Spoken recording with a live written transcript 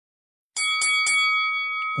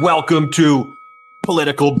Welcome to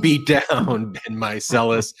Political Beatdown, Ben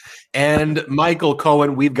Meiselas and Michael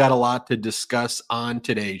Cohen. We've got a lot to discuss on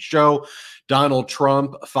today's show. Donald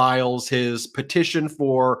Trump files his petition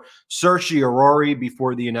for certiorari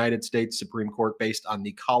before the United States Supreme Court based on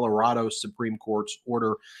the Colorado Supreme Court's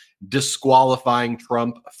order disqualifying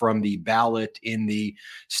Trump from the ballot in the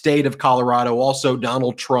state of Colorado. Also,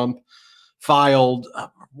 Donald Trump filed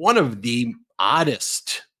one of the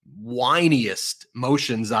oddest, whiniest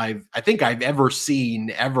motions I think I've ever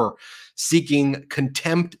seen, seeking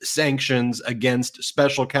contempt sanctions against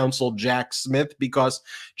special counsel Jack Smith because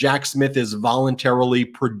Jack Smith is voluntarily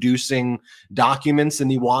producing documents in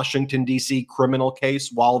the Washington, D.C. criminal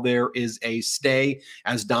case while there is a stay,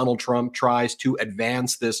 as Donald Trump tries to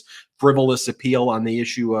advance this frivolous appeal on the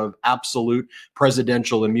issue of absolute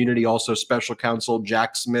presidential immunity. Also, special counsel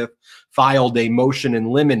Jack Smith filed a motion in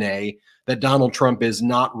limine that Donald Trump is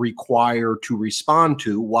not required to respond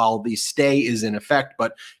to while the stay is in effect.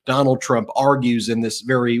 But Donald Trump argues in this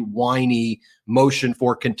very whiny motion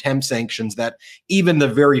for contempt sanctions that even the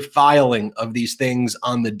very filing of these things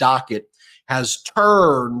on the docket has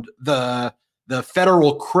turned the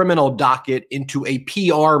federal criminal docket into a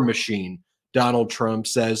PR machine, Donald Trump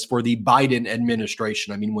says, for the Biden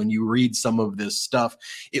administration. I mean, when you read some of this stuff,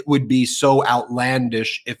 it would be so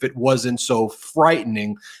outlandish if it wasn't so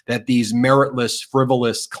frightening that these meritless,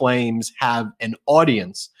 frivolous claims have an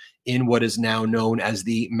audience in what is now known as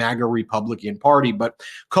the MAGA Republican Party. But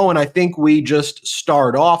Cohen, I think we just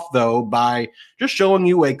start off, though, by just showing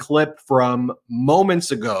you a clip from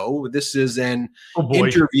moments ago. This is an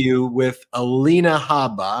interview with Alina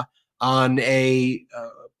Habba on a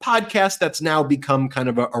podcast that's now become kind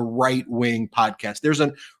of a right-wing podcast. There's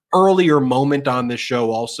an earlier moment on this show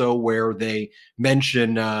also where they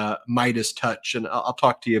mention Midas touch, and I'll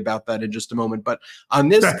talk to you about that in just a moment. But on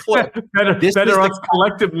this clip, better us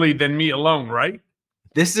collectively than me alone, right?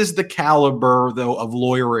 This is the caliber, though, of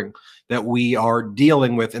lawyering that we are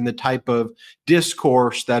dealing with and the type of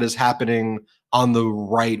discourse that is happening on the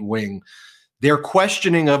right wing. Their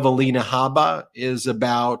questioning of Alina Habba is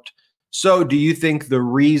about, so do you think the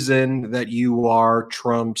reason that you are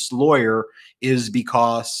Trump's lawyer is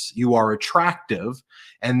because you are attractive?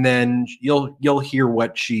 And then you'll hear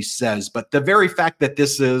what she says. But the very fact that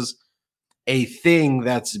this is a thing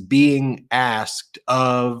that's being asked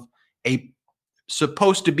of a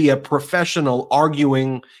supposed to be a professional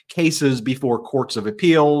arguing cases before courts of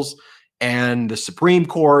appeals and the Supreme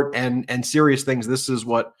Court and serious things, this is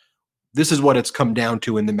what it's come down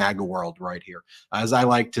to in the MAGA world right here. As I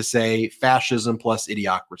like to say, fascism plus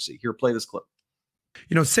idiocracy. Here, play this clip.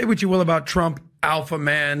 You know, say what you will about Trump, alpha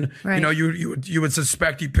man. Right. You know, you would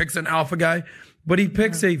suspect he picks an alpha guy, but he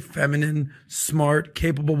picks a feminine, smart,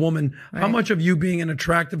 capable woman. Right. How much of you being an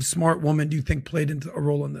attractive, smart woman do you think played into a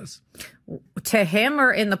role in this? To him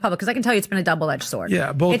or in the public? Because I can tell you it's been a double-edged sword.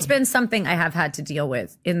 Yeah, both. It's been something I have had to deal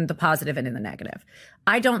with in the positive and in the negative.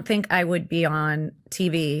 I don't think I would be on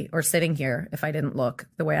TV or sitting here if I didn't look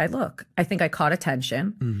the way I look. I think I caught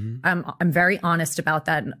attention. Mm-hmm. I'm very honest about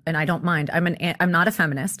that, and I don't mind. I'm not a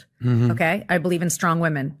feminist. Mm-hmm. Okay, I believe in strong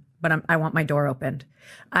women, but I want my door opened.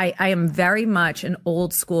 I am very much an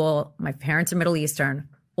old school. My parents are Middle Eastern,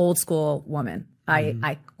 old school woman. Mm-hmm.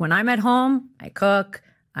 I when I'm at home, I cook.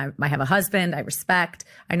 I have a husband. I respect.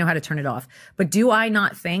 I know how to turn it off. But do I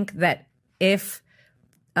not think that if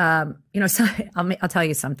I'll tell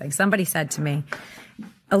you something. Somebody said to me,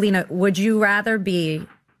 Alina, would you rather be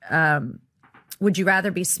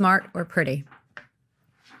smart or pretty?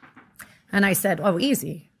 And I said, oh,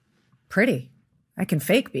 easy, pretty. I can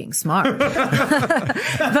fake being smart. But,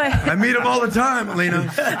 I meet them all the time,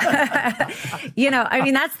 Alina. I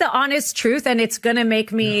mean, that's the honest truth. And it's going to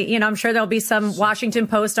make me, I'm sure there'll be some Washington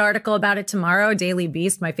Post article about it tomorrow, Daily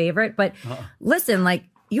Beast, my favorite. But listen,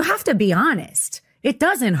 you have to be honest. It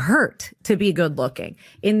doesn't hurt to be good looking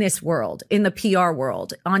in this world, in the PR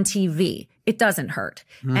world, on TV. It doesn't hurt.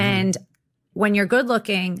 Mm-hmm. And when you're good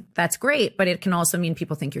looking, that's great, but it can also mean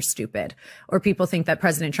people think you're stupid or people think that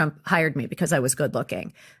President Trump hired me because I was good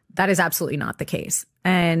looking. That is absolutely not the case.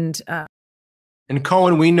 And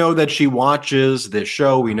Cohen, we know that she watches this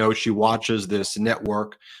show. We know she watches this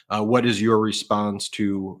network. What is your response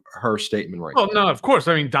to her statement right now? Well, no, of course.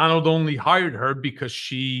 I mean, Donald only hired her because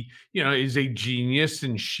she, is a genius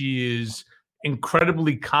and she is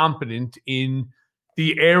incredibly competent in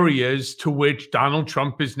the areas to which Donald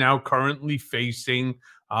Trump is now currently facing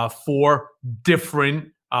 4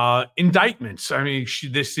 different indictments. I mean,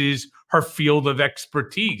 this is her field of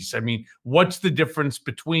expertise. I mean, what's the difference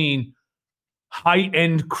between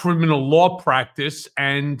high-end criminal law practice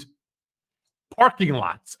and parking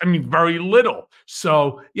lots. I mean, very little.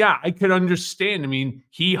 So yeah, I could understand. I mean,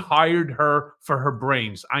 he hired her for her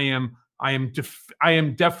brains. I am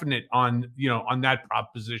definite on, on that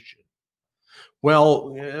proposition.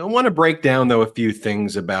 Well, I want to break down though a few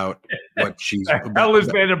things about what she's The hell is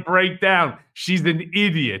there to break down? She's an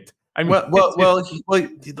idiot. I mean,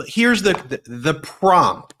 here's the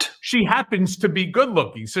prompt. She happens to be good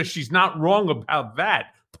looking, so she's not wrong about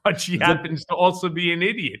that. But she happens to also be an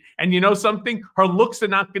idiot. And you know something? Her looks are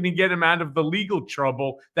not going to get him out of the legal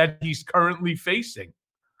trouble that he's currently facing.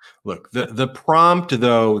 Look, the prompt,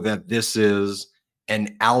 though, that this is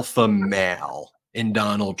an alpha male in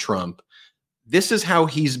Donald Trump, this is how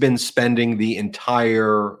he's been spending the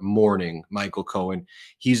entire morning, Michael Cohen.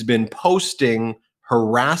 He's been posting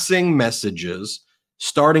harassing messages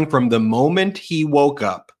starting from the moment he woke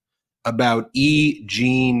up about E.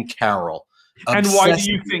 Jean Carroll. And why do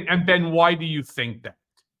you think? And Ben, why do you think that?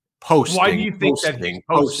 Why do you think that he's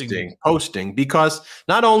posting? Because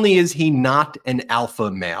not only is he not an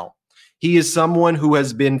alpha male, he is someone who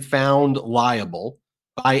has been found liable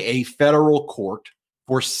by a federal court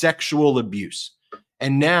for sexual abuse.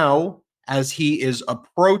 And now, as he is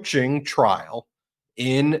approaching trial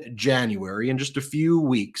in January, in just a few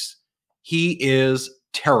weeks, he is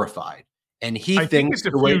terrified. And I think it's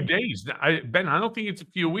a few days. Ben, I don't think it's a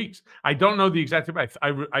few weeks. I don't know the exact time.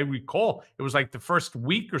 I recall it was like the first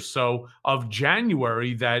week or so of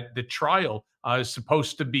January that the trial is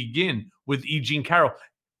supposed to begin with E. Jean Carroll.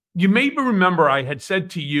 You maybe remember I had said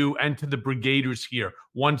to you and to the brigaders here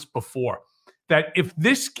once before that if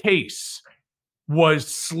this case was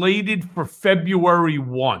slated for February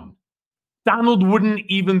 1, Donald wouldn't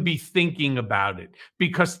even be thinking about it,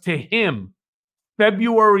 because to him,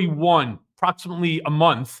 February 1, approximately a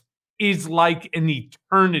month, is like an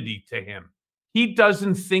eternity to him. He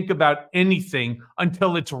doesn't think about anything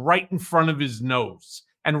until it's right in front of his nose.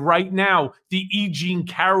 And right now, the E. Jean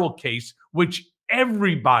Carroll case, which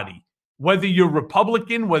everybody, whether you're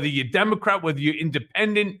Republican, whether you're Democrat, whether you're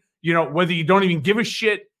independent, whether you don't even give a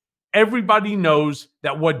shit, everybody knows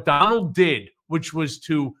that what Donald did, which was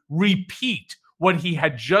to repeat what he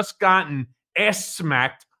had just gotten ass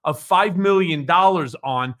smacked of $5 million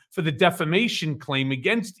on for the defamation claim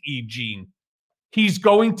against E. Jean, he's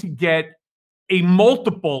going to get a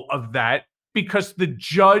multiple of that because the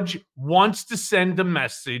judge wants to send a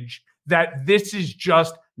message that this is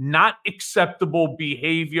just not acceptable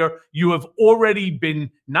behavior. You have already been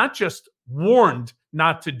not just warned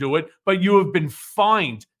not to do it, but you have been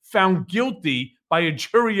fined, found guilty by a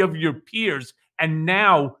jury of your peers. And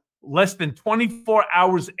now, less than 24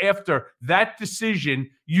 hours after that decision,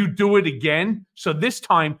 you do it again. So this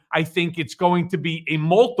time, I think it's going to be a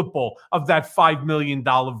multiple of that $5 million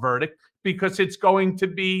verdict, because it's going to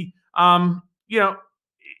be,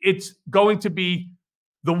 it's going to be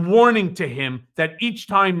the warning to him that each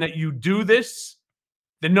time that you do this,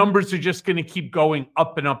 the numbers are just going to keep going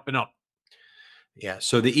up and up and up. Yeah.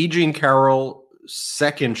 So the E. Jean Carroll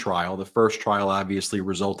second trial, the first trial obviously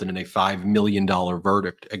resulted in a $5 million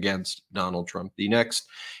verdict against Donald Trump. The next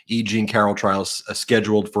E. Jean Carroll trial is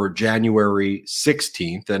scheduled for January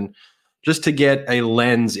 16th. And just to get a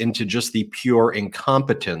lens into just the pure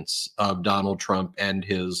incompetence of Donald Trump and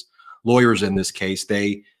his lawyers in this case,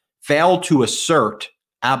 they failed to assert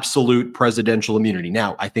absolute presidential immunity.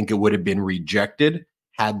 Now, I think it would have been rejected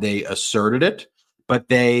had they asserted it, but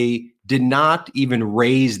they did not even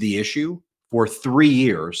raise the issue for 3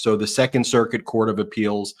 years. So the Second Circuit Court of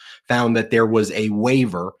Appeals found that there was a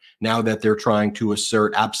waiver now that they're trying to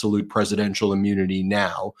assert absolute presidential immunity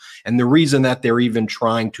now. And the reason that they're even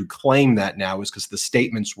trying to claim that now is because the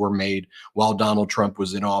statements were made while Donald Trump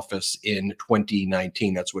was in office in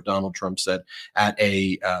 2019. That's what Donald Trump said at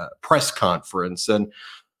a press conference. And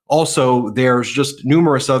also, there's just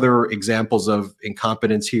numerous other examples of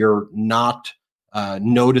incompetence here, not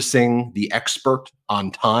noticing the expert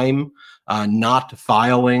on time, not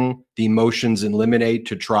filing the motions in limine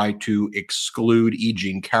to try to exclude E.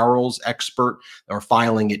 Jean Carroll's expert, or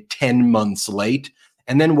filing it 10 months late.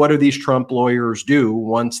 And then what do these Trump lawyers do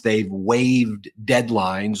once they've waived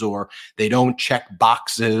deadlines, or they don't check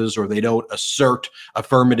boxes, or they don't assert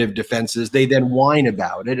affirmative defenses? They then whine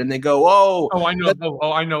about it and they go, I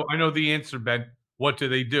know the answer, Ben. What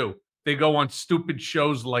do? They go on stupid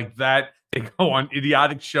shows like that. They go on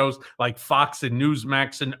idiotic shows like Fox and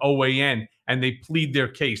Newsmax and OAN, and they plead their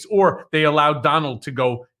case. Or they allow Donald to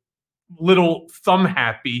go little thumb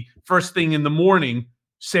happy first thing in the morning,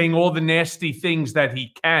 saying all the nasty things that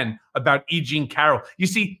he can about E. Jean Carroll. You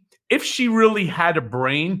see, if she really had a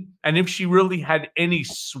brain, and if she really had any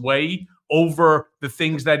sway over the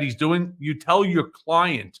things that he's doing, you tell your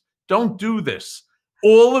client, don't do this.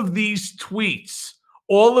 All of these tweets,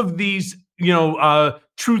 all of these,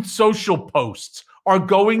 Truth Social posts are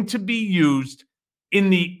going to be used in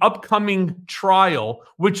the upcoming trial,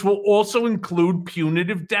 which will also include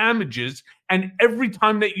punitive damages. And every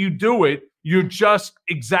time that you do it, you're just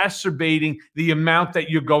exacerbating the amount that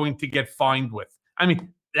you're going to get fined with. I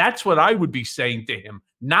mean, that's what I would be saying to him.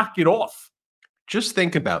 Knock it off. Just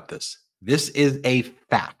think about this. This is a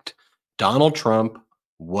fact. Donald Trump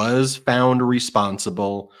was found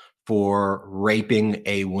responsible for raping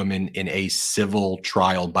a woman in a civil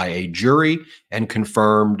trial by a jury and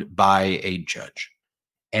confirmed by a judge.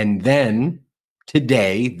 And then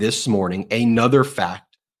today, this morning, another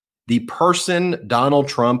fact, the person Donald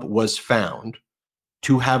Trump was found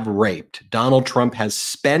to have raped, Donald Trump has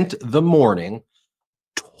spent the morning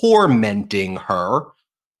tormenting her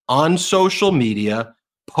on social media,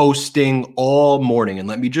 posting all morning. And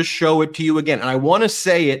let me just show it to you again. And I want to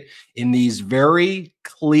say it in these very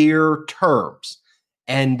clear terms.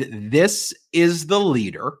 And this is the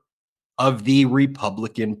leader of the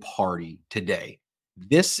Republican Party today.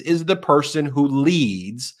 This is the person who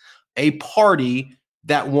leads a party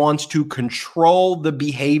that wants to control the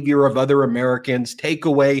behavior of other Americans, take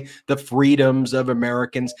away the freedoms of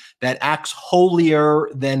Americans, that acts holier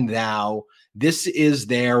than thou. This is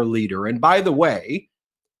their leader. And by the way,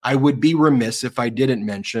 I would be remiss if I didn't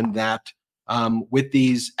mention that with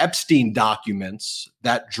these Epstein documents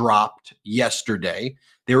that dropped yesterday,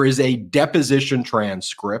 there is a deposition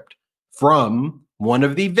transcript from one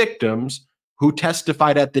of the victims who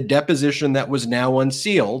testified at the deposition that was now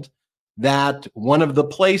unsealed that one of the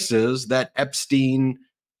places that Epstein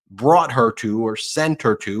brought her to or sent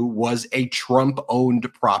her to was a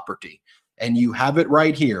Trump-owned property. And you have it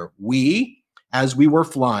right here. As we were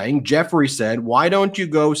flying, Jeffrey said, "Why don't you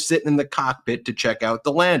go sit in the cockpit to check out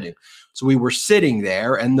the landing?" So we were sitting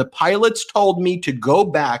there, and the pilots told me to go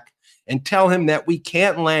back and tell him that we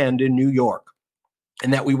can't land in New York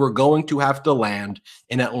and that we were going to have to land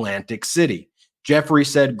in Atlantic City. Jeffrey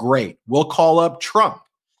said, "Great, we'll call up Trump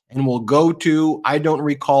and we'll go to," I don't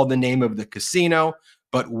recall the name of the casino,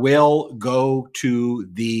 but we'll go to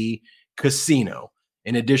the casino.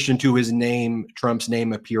 In addition to his name, Trump's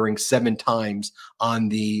name appearing 7 times on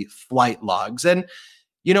the flight logs. And,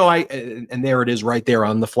 and there it is right there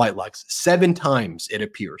on the flight logs. 7 times it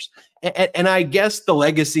appears. And I guess the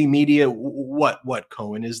legacy media, what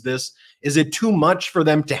Cohen is this? Is it too much for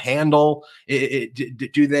them to handle?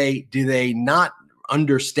 Do they not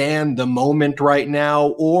understand the moment right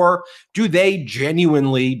now, or do they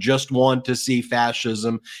genuinely just want to see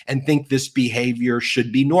fascism and think this behavior should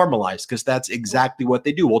be normalized? Because that's exactly what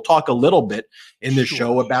they do. We'll talk a little bit in the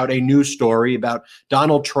show about a news story about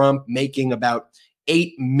Donald Trump making about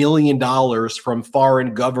 $8 million from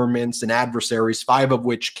foreign governments and adversaries, 5 of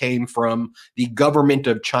which came from the government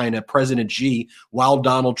of China, President Xi, while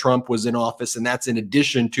Donald Trump was in office. And that's in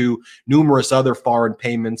addition to numerous other foreign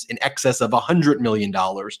payments in excess of $100 million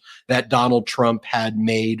that Donald Trump had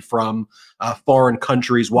made from foreign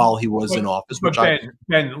countries while he was in office. But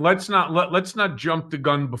Ben, let's not jump the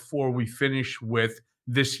gun before we finish with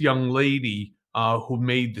this young lady who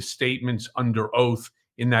made the statements under oath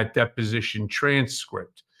in that deposition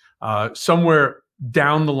transcript. Somewhere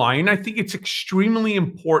down the line, I think it's extremely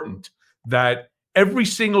important that every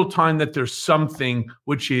single time that there's something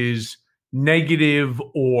which is negative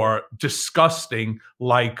or disgusting,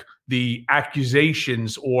 like the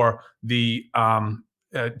accusations or the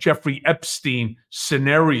Jeffrey Epstein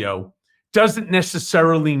scenario, doesn't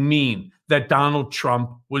necessarily mean that Donald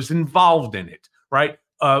Trump was involved in it, right?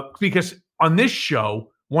 Because on this show,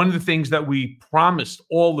 one of the things that we promised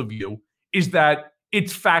all of you is that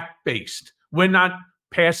it's fact-based. We're not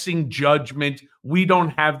passing judgment. We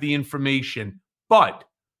don't have the information. But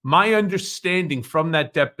my understanding from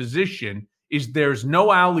that deposition is there's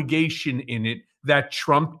no allegation in it that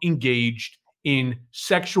Trump engaged in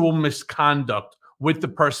sexual misconduct with the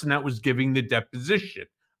person that was giving the deposition.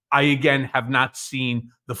 I, again, have not seen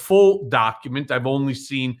the full document. I've only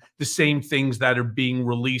seen the same things that are being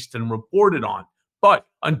released and reported on. But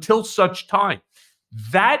until such time,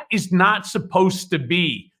 that is not supposed to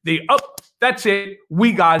be that's it.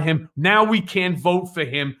 We got him. Now we can't vote for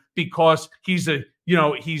him because he's an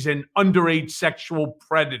underage sexual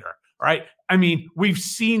predator, right? I mean, we've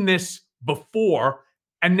seen this before,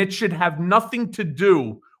 and it should have nothing to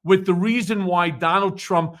do with the reason why Donald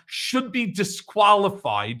Trump should be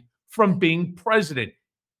disqualified from being president.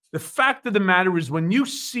 The fact of the matter is, when you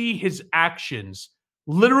see his actions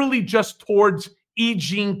literally just towards E.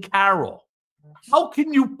 Jean Carroll, how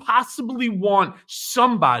can you possibly want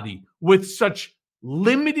somebody with such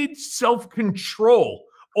limited self-control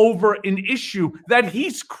over an issue that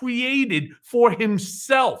he's created for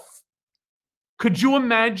himself. Could you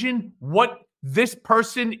imagine what this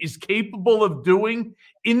person is capable of doing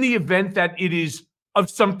in the event that it is of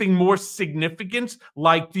something more significance,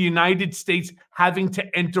 like the United States having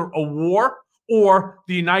to enter a war, or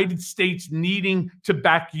the United States needing to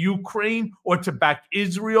back Ukraine or to back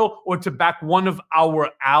Israel or to back one of our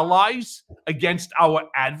allies against our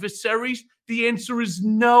adversaries? The answer is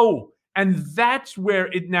no. And that's where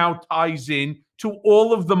it now ties in to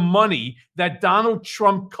all of the money that Donald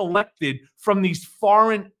Trump collected from these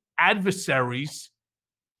foreign adversaries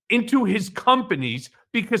into his companies,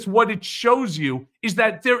 because what it shows you is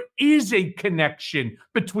that there is a connection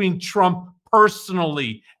between Trump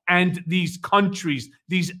personally and these countries,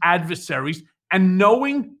 these adversaries. And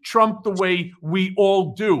knowing Trump the way we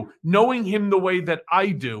all do, knowing him the way that I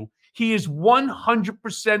do, he is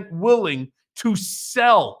 100% willing to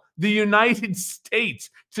sell the United States,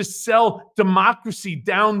 to sell democracy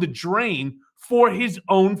down the drain for his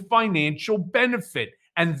own financial benefit.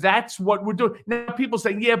 And that's what we're doing. Now, people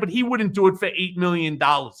say, yeah, but he wouldn't do it for $8 million.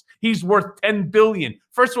 He's worth $10 billion.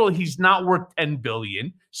 First of all, he's not worth $10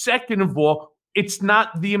 billion. Second of all, it's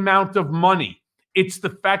not the amount of money. It's the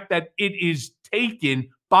fact that it is taken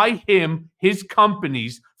by him, his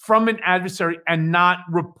companies, from an adversary and not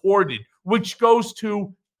reported, which goes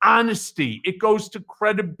to honesty. It goes to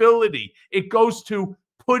credibility. It goes to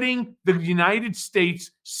putting the United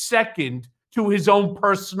States second to his own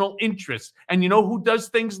personal interests. And you know who does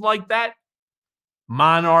things like that?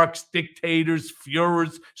 Monarchs, dictators,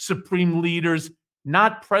 Führers, supreme leaders,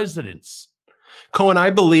 not presidents. Cohen, I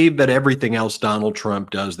believe that everything else Donald Trump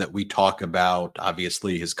does that we talk about,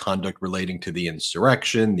 obviously his conduct relating to the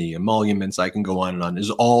insurrection, the emoluments, I can go on and on,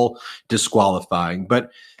 is all disqualifying.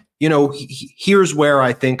 But you know, here's where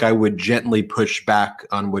I think I would gently push back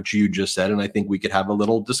on what you just said, and I think we could have a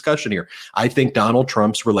little discussion here. I think Donald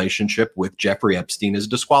Trump's relationship with Jeffrey Epstein is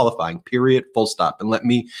disqualifying, period, full stop. And let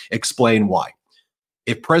me explain why.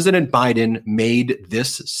 If President Biden made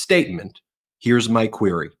this statement, here's my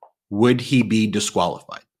query. Would he be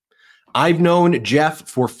disqualified? I've known Jeff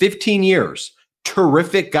for 15 years.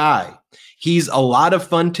 Terrific guy. He's a lot of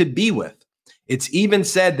fun to be with. It's even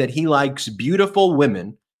said that he likes beautiful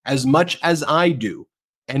women as much as I do,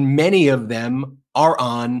 and many of them are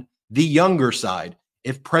on the younger side.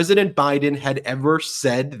 If President Biden had ever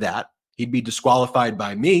said that, he'd be disqualified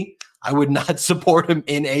by me. I would not support him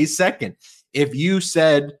in a second. If you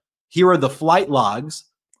said, here are the flight logs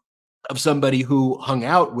of somebody who hung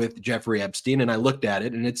out with Jeffrey Epstein, and I looked at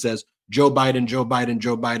it and it says, Joe Biden, Joe Biden,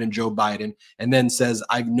 Joe Biden, Joe Biden, and then says,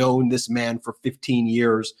 I've known this man for 15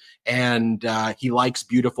 years and he likes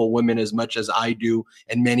beautiful women as much as I do,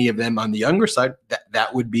 and many of them on the younger side,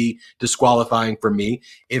 that would be disqualifying for me.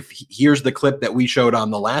 If here's the clip that we showed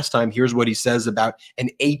on the last time, here's what he says about an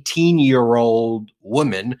 18-year-old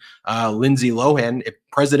woman, Lindsay Lohan. If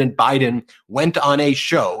President Biden went on a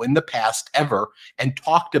show in the past ever and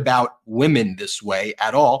talked about women this way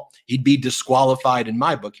at all, he'd be disqualified in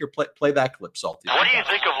my book. Here, play that clip, Salty. What do you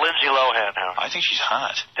think of Lindsay Lohan now? I think she's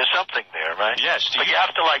hot. There's something there, right? Yes. But you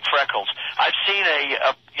have to like freckles. I've seen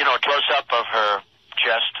a close-up of her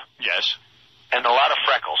chest. Yes. And a lot of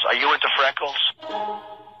freckles. Are you into freckles?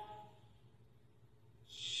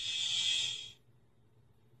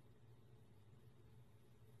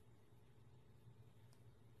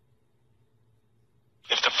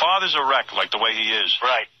 If the father's a wreck like the way he is,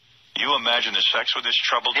 Right. you imagine the sex with this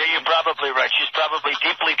troubled... Yeah, you're probably right. She's probably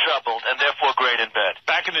deeply troubled and therefore great in bed.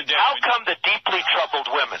 Back in the day... How come the deeply troubled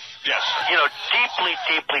women, Yes. deeply,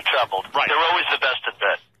 deeply troubled, Right. they're always the best in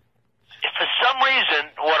bed? If for some reason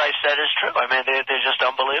what I said is true, I mean, they're just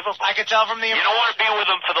unbelievable. I could tell from the... You don't want to be with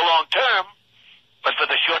them for the long term, but for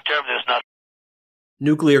the short term, there's nothing.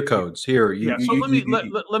 Nuclear codes. Here. So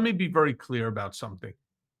let me be very clear about something.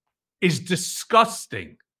 As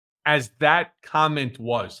disgusting as that comment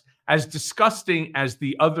was, as disgusting as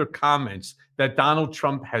the other comments that Donald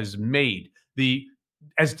Trump has made,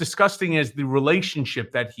 as disgusting as the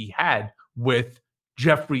relationship that he had with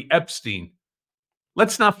Jeffrey Epstein,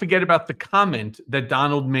 let's not forget about the comment that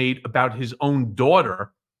Donald made about his own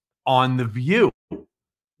daughter on The View.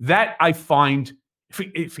 That I find,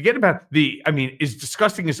 forget about as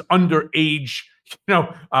disgusting as underage,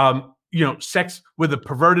 sex with a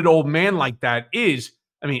perverted old man like that is.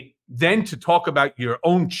 Then to talk about your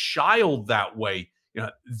own child that way,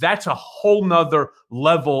 that's a whole nother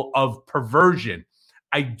level of perversion.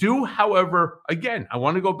 I do, however, again, I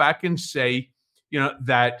want to go back and say,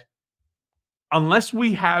 that unless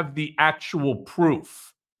we have the actual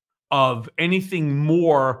proof of anything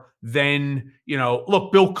more than,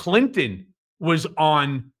 look, Bill Clinton was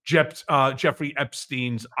on Jeffrey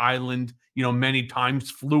Epstein's island, many times,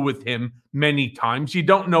 flew with him many times. You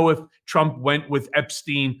don't know if Trump went with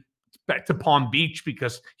Epstein back to Palm Beach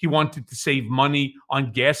because he wanted to save money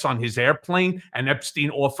on gas on his airplane and Epstein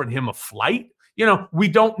offered him a flight. We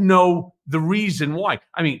don't know the reason why.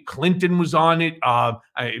 I mean, Clinton was on it.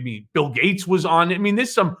 Bill Gates was on it.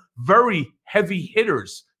 There's some very heavy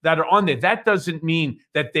hitters that are on there. That doesn't mean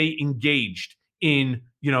that they engaged in,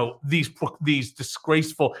 these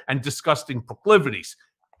disgraceful and disgusting proclivities.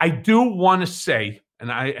 I do want to say,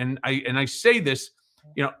 and I say this,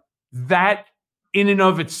 that in and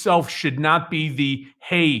of itself should not be the,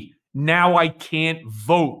 hey, now I can't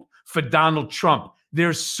vote for Donald Trump.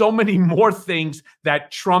 There's so many more things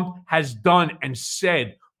that Trump has done and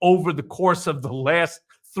said over the course of the last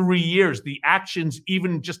 3 years. The actions,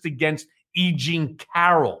 even just against E. Jean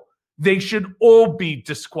Carroll, they should all be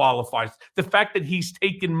disqualified. The fact that he's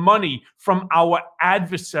taken money from our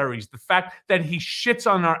adversaries, the fact that he shits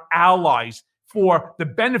on our allies for the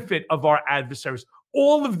benefit of our adversaries,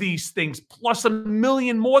 all of these things, plus a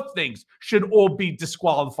million more things, should all be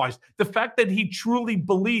disqualified. The fact that he truly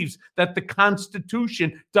believes that the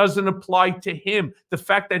Constitution doesn't apply to him, the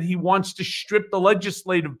fact that he wants to strip the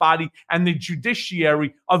legislative body and the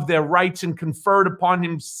judiciary of their rights and confer it upon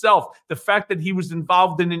himself, the fact that he was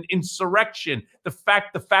involved in an insurrection, the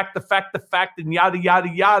fact, and yada, yada,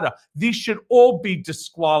 yada. These should all be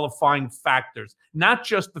disqualifying factors, not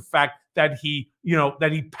just the fact that he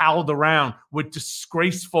palled around with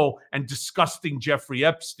disgraceful and disgusting Jeffrey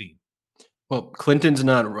Epstein. Well, Clinton's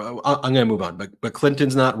not, I'm going to move on, but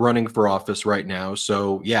Clinton's not running for office right now.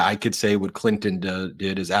 So yeah, I could say what Clinton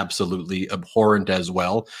did is absolutely abhorrent as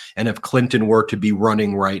well. And if Clinton were to be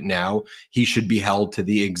running right now, he should be held to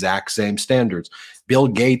the exact same standards. Bill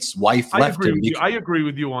Gates' wife left him. I agree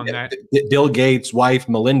with you on that. Bill Gates' wife,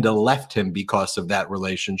 Melinda, left him because of that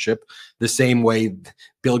relationship. The same way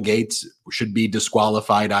Bill Gates should be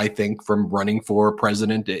disqualified, I think, from running for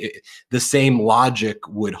president. The same logic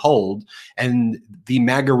would hold. And the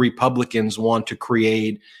MAGA Republicans want to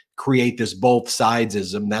create this both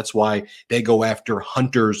sidesism. That's why they go after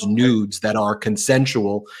Hunter's nudes that are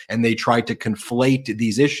consensual, and they try to conflate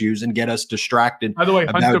these issues and get us distracted. By the way,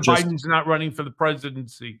 Hunter Biden's not running for the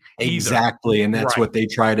presidency either. Exactly, and that's what they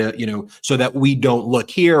try to, so that we don't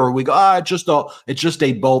look here or we go, it's just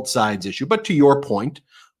a both sides issue. But to your point,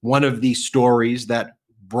 one of the stories that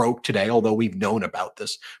broke today, although we've known about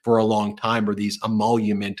this for a long time, are these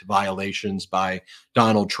emolument violations by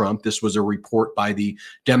Donald Trump. This was a report by the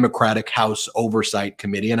Democratic House Oversight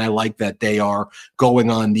Committee, and I like that they are going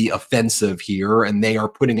on the offensive here, and they are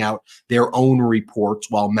putting out their own reports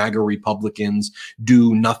while MAGA Republicans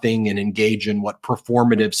do nothing and engage in what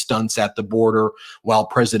performative stunts at the border, while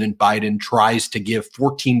President Biden tries to give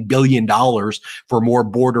 $14 billion for more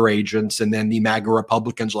border agents, and then the MAGA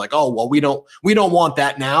Republicans are like, oh, well, we don't want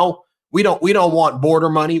that now. We don't want border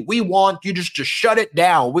money. We want you just shut it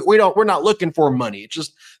down. We're not looking for money. It's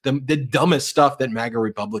just the dumbest stuff that MAGA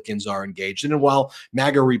Republicans are engaged in. And while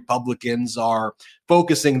MAGA Republicans are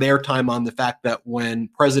focusing their time on the fact that when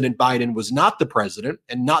President Biden was not the president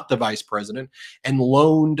and not the vice president and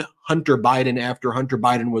loaned Hunter Biden after Hunter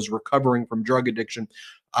Biden was recovering from drug addiction,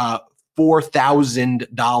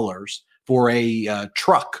 $4,000 for a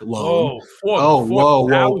truck loan.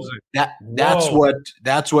 Whoa.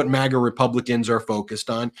 That's what MAGA Republicans are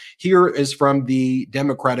focused on. Here is from the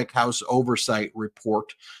Democratic House Oversight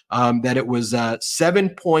Report that it was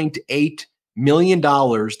 $7.8 million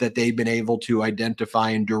that they've been able to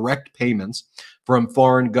identify in direct payments from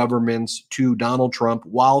foreign governments to Donald Trump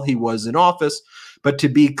while he was in office. But to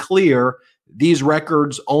be clear, these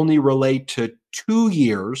records only relate to 2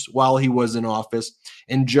 years while he was in office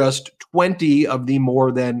in just 20 of the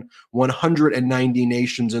more than 190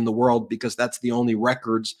 nations in the world, because that's the only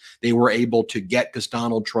records they were able to get, because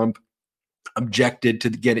Donald Trump objected to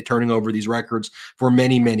turning over these records for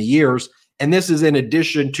many, many years. And this is in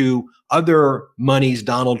addition to other monies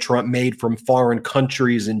Donald Trump made from foreign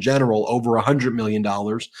countries in general, over $100 million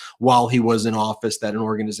while he was in office, that an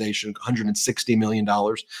organization, $160 million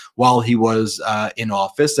while he was in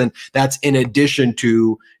office. And that's in addition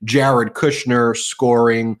to Jared Kushner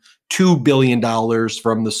scoring $2 billion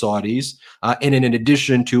from the Saudis, and in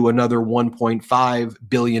addition to another $1.5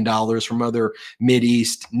 billion from other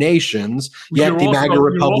Mideast nations. Yet the MAGA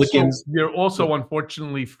Republicans... You're also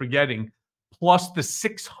unfortunately forgetting plus the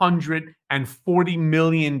 $640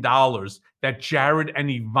 million that Jared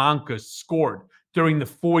and Ivanka scored during the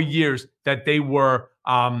 4 years that they were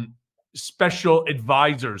special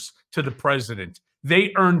advisors to the president.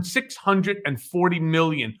 They earned $640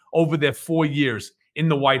 million over their 4 years. in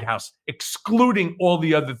the White House, excluding all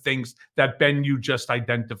the other things that, Ben, you just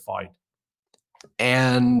identified.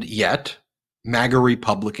 And yet, MAGA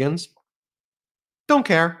Republicans don't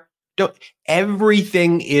care.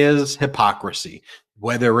 Everything is hypocrisy.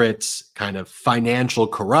 Whether it's kind of financial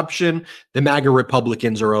corruption, the MAGA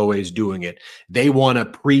Republicans are always doing it. They want to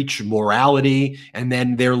preach morality, and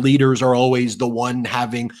then their leaders are always the one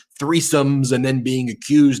having threesomes and then being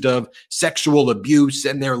accused of sexual abuse,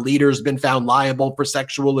 and their leader's been found liable for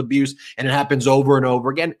sexual abuse, and it happens over and over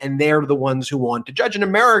again, and they're the ones who want to judge. And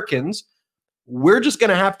Americans, we're just going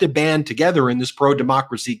to have to band together in this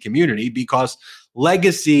pro-democracy community, because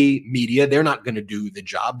legacy media, they're not going to do the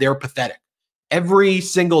job. They're pathetic. Every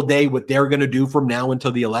single day, what they're going to do from now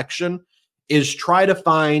until the election is try to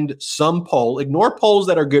find some poll, ignore polls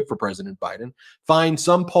that are good for President Biden, find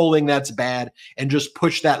some polling that's bad, and just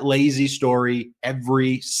push that lazy story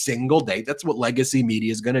every single day. That's what legacy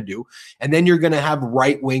media is going to do. And then you're going to have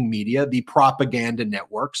right-wing media, the propaganda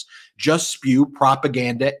networks, just spew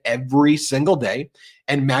propaganda every single day.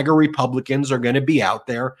 And MAGA Republicans are going to be out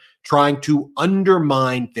there trying to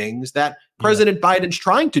undermine things that President Biden's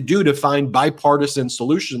trying to do to find bipartisan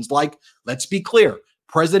solutions. Like, let's be clear,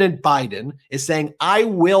 President Biden is saying, I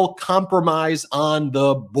will compromise on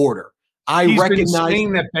the border. He's been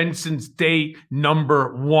saying that, Ben, since day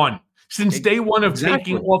number one. Since day one of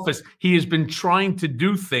taking office, he has been trying to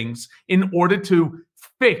do things in order to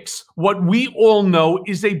fix what we all know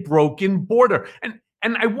is a broken border.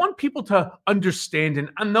 And I want people to understand, and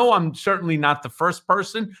I know I'm certainly not the first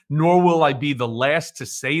person, nor will I be the last to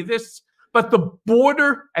say this, but the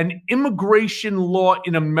border and immigration law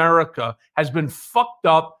in America has been fucked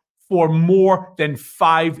up for more than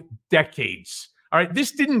 5 decades. All right.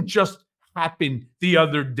 This didn't just happen the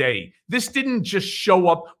other day. This didn't just show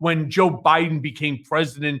up when Joe Biden became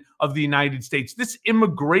president of the United States. This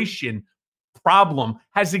immigration problem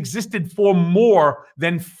has existed for more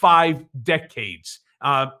than 5 decades.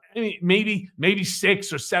 Maybe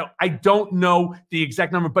 6 or 7. I don't know the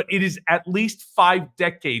exact number, but it is at least 5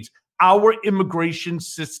 decades. Our immigration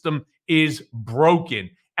system is broken.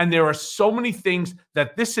 And there are so many things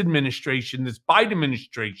that this administration, this Biden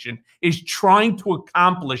administration, is trying to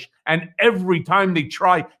accomplish. And every time they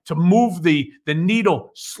try to move the needle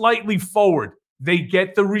slightly forward, they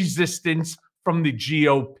get the resistance from the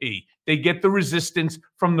GOP. They get the resistance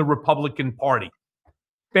from the Republican Party.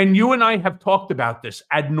 Ben, you and I have talked about this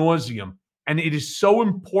ad nauseum, and it is so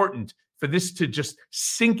important for this to just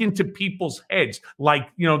sink into people's heads, like,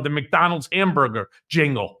 the McDonald's hamburger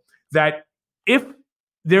jingle, that if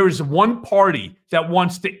there is one party that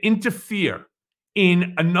wants to interfere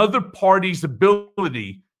in another party's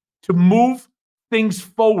ability to move things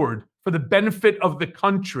forward for the benefit of the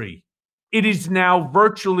country, it is now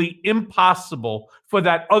virtually impossible for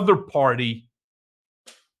that other party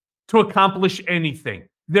to accomplish anything.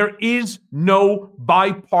 There is no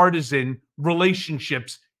bipartisan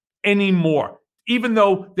relationships anymore. Even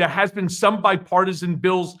though there has been some bipartisan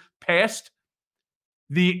bills passed,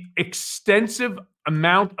 the extensive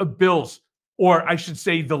amount of bills, or I should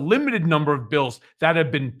say the limited number of bills that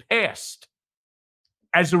have been passed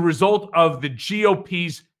as a result of the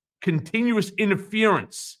GOP's continuous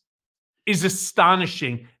interference, is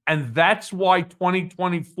astonishing. And that's why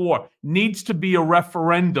 2024 needs to be a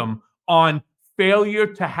referendum on failure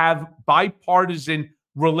to have bipartisan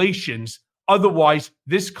relations. Otherwise,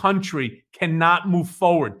 this country cannot move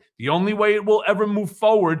forward. The only way it will ever move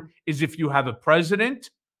forward is if you have a president,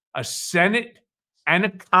 a Senate,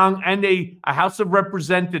 and a House of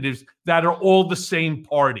Representatives that are all the same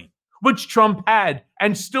party, which Trump had,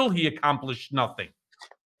 and still he accomplished nothing.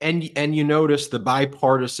 And you notice the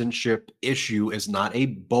bipartisanship issue is not a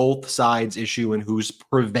both sides issue and who's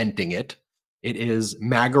preventing it. It is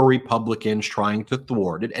MAGA Republicans trying to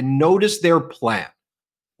thwart it. And notice their plan.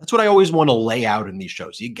 That's what I always want to lay out in these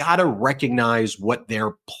shows. You got to recognize what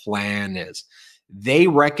their plan is. They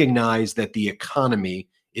recognize that the economy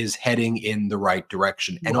is heading in the right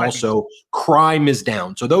direction. And also crime is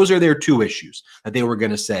down. So those are their two issues that they were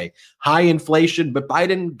going to say. High inflation, but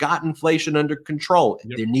Biden got inflation under control.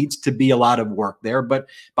 Yep. There needs to be a lot of work there. But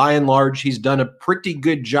by and large, he's done a pretty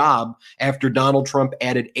good job after Donald Trump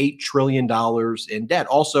added $8 trillion in debt.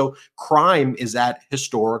 Also, crime is at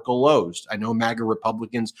historical lows. I know MAGA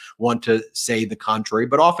Republicans want to say the contrary,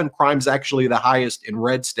 but often crime is actually the highest in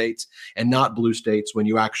red states and not blue states when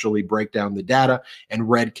you actually break down the data, and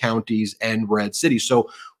red counties and red cities. So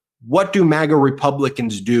what do MAGA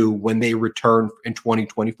Republicans do when they return in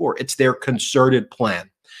 2024? It's their concerted plan.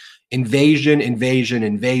 Invasion, invasion,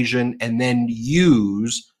 invasion, and then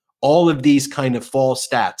use all of these kind of false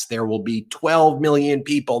stats. There will be 12 million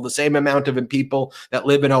people, the same amount of people that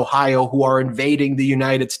live in Ohio, who are invading the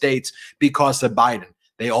United States because of Biden.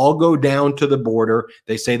 They all go down to the border.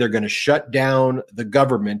 They say they're going to shut down the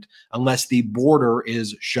government unless the border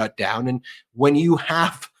is shut down. And when you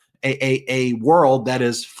have a world that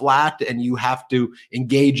is flat and you have to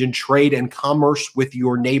engage in trade and commerce with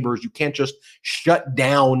your neighbors, you can't just shut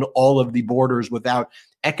down all of the borders without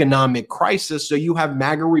economic crisis. So you have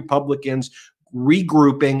MAGA Republicans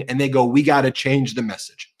regrouping, and they go, we got to change the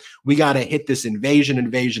message. We got to hit this invasion.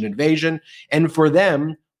 And for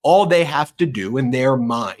them, all they have to do in their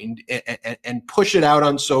mind and push it out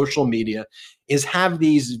on social media is have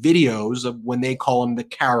these videos of when they call them the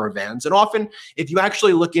caravans. And often, if you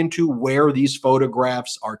actually look into where these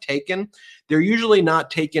photographs are taken, they're usually not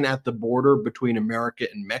taken at the border between America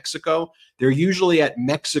and Mexico. They're usually at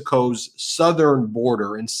Mexico's southern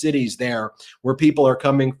border in cities there where people are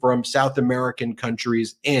coming from South American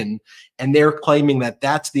countries in, and they're claiming that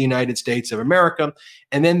that's the United States of America.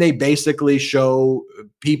 And then they basically show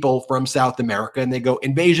people from South America and they go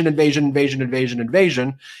invasion. And then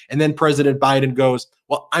President Biden goes,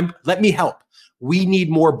 well, let me help. We need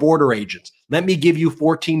more border agents. Let me give you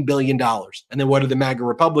 $14 billion. And then what do the MAGA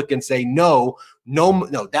Republicans say? No,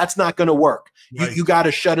 that's not going to work. Right. You got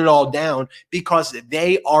to shut it all down, because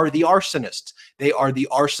they are the arsonists. They are the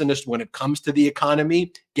arsonists when it comes to the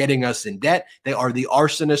economy, getting us in debt. They are the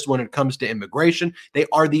arsonists when it comes to immigration. They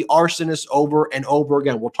are the arsonists over and over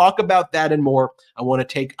again. We'll talk about that and more. I want to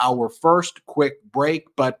take our first quick break,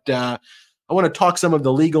 but I want to talk some of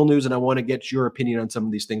the legal news, and I want to get your opinion on some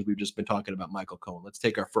of these things we've just been talking about, Michael Cohen. Let's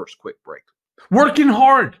take our first quick break. Working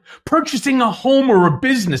hard, purchasing a home or a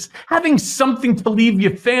business, having something to leave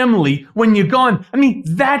your family when you're gone. I mean,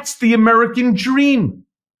 that's the American dream.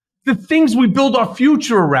 The things we build our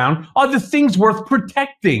future around are the things worth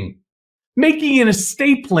protecting. Making an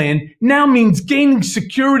estate plan now means gaining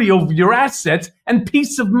security over your assets and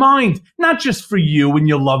peace of mind, not just for you and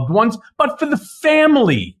your loved ones, but for the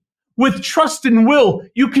family. With Trust and Will,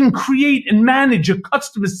 you can create and manage a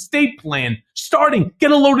custom estate plan starting,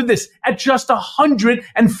 get a load of this, at just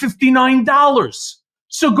 $159.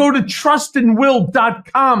 So go to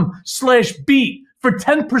trustandwill.com/beat for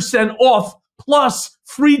 10% off plus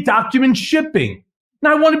free document shipping.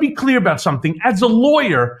 Now, I want to be clear about something. As a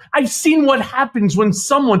lawyer, I've seen what happens when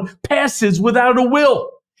someone passes without a will.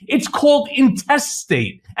 It's called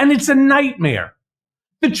intestate, and it's a nightmare.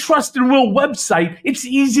 The Trust and Will website, it's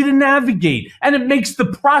easy to navigate, and it makes the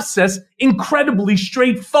process incredibly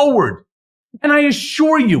straightforward. And I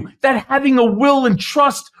assure you that having a will and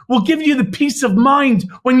trust will give you the peace of mind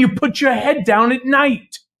when you put your head down at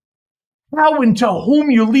night. How and to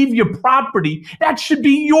whom you leave your property, that should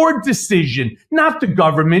be your decision, not the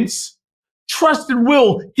government's. Trust and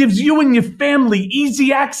Will gives you and your family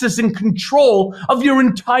easy access and control of your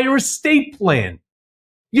entire estate plan.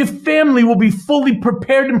 Your family will be fully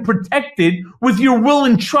prepared and protected with your will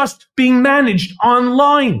and trust being managed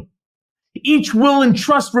online. Each will and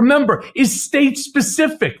trust, remember, is state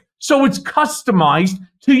specific, so it's customized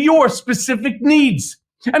to your specific needs.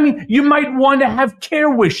 I mean, you might want to have care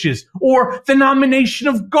wishes or the nomination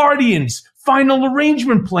of guardians, final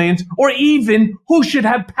arrangement plans, or even who should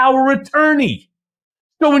have power of attorney.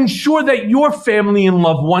 So ensure that your family and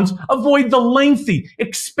loved ones avoid the lengthy,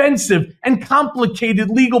 expensive, and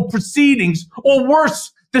complicated legal proceedings, or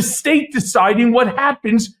worse, the state deciding what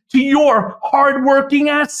happens to your hardworking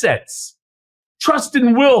assets. Trust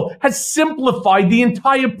and Will has simplified the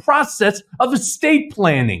entire process of estate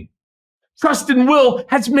planning. Trust and Will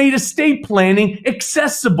has made estate planning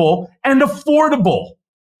accessible and affordable.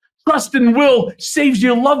 Trust and Will saves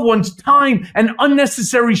your loved ones time and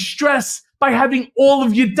unnecessary stress by having all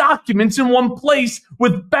of your documents in one place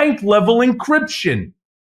with bank-level encryption.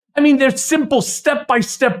 I mean, their simple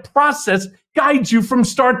step-by-step process guides you from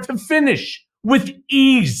start to finish with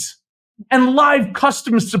ease. And live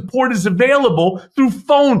customer support is available through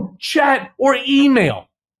phone, chat, or email.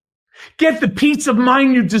 Get the peace of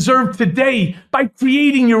mind you deserve today by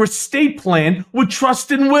creating your estate plan with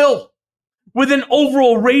Trust and Will. With an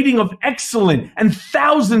overall rating of excellent and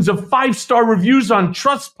thousands of 5-star reviews on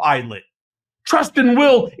Trustpilot, Trust and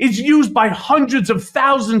Will is used by hundreds of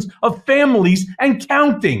thousands of families and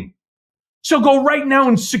counting. So go right now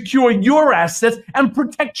and secure your assets and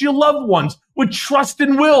protect your loved ones with Trust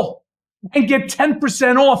and Will. And get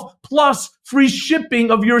 10% off plus free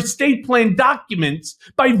shipping of your estate plan documents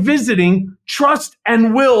by visiting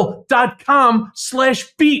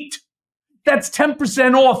trustandwill.com/beat. That's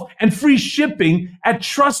 10% off and free shipping at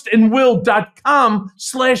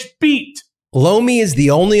trustandwill.com/beat. Lomi is the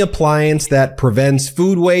only appliance that prevents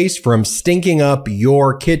food waste from stinking up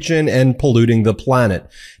your kitchen and polluting the planet.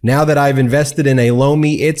 Now that I've invested in a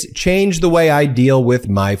Lomi, it's changed the way I deal with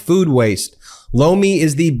my food waste. Lomi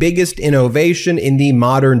is the biggest innovation in the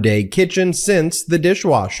modern day kitchen since the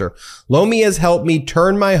dishwasher. Lomi has helped me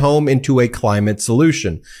turn my home into a climate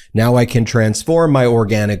solution. Now I can transform my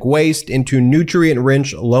organic waste into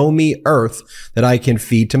nutrient-rich Lomi earth that I can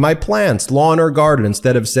feed to my plants, lawn, or garden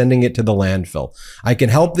instead of sending it to the landfill. I can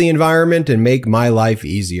help the environment and make my life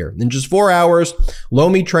easier. In just 4 hours,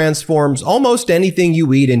 Lomi transforms almost anything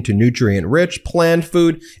you eat into nutrient-rich plant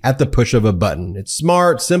food at the push of a button. It's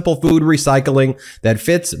smart, simple food recycling that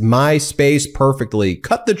fits my space perfectly.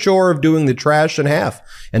 Cut the chore of doing the trash in half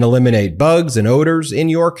and eliminate bugs and odors in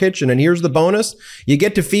your kitchen. And here's the bonus. You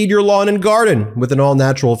get to feed your lawn and garden with an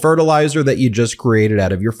all-natural fertilizer that you just created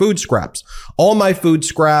out of your food scraps. All my food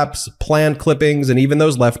scraps, plant clippings, and even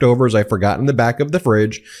those leftovers I forgot in the back of the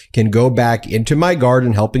fridge can go back into my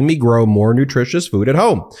garden, helping me grow more nutritious food at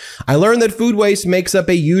home. I learned that food waste makes up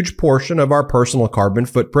a huge portion of our personal carbon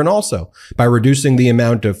footprint also. By reducing the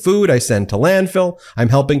amount of food I send to landfill, I'm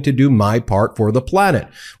helping to do my part for the planet.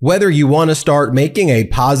 Whether you want to start making a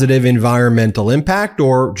positive environmental impact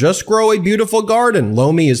or just grow a beautiful garden,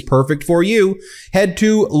 Lomi is perfect for you. Head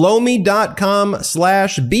to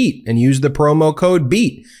lomi.com/beat and use the promo code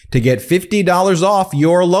BEAT to get $50 off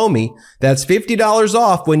your Lomi. That's $50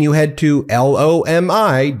 off when you head to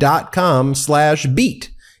lomi.com/beat.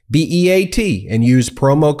 BEAT, and use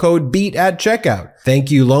promo code BEAT at checkout.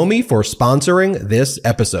 Thank you, Lomi, for sponsoring this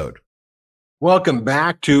episode. Welcome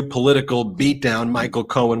back to Political Beatdown. Michael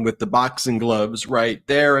Cohen with the boxing gloves right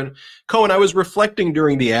there. And Cohen, I was reflecting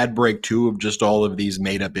during the ad break too of just all of these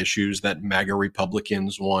made up issues that MAGA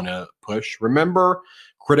Republicans want to push. Remember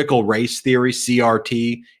critical race theory,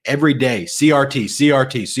 CRT, every day, CRT,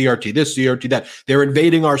 CRT, CRT, this, CRT, that. They're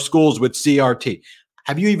invading our schools with CRT.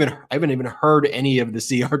 I haven't even heard any of the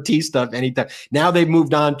CRT stuff anytime. Now they've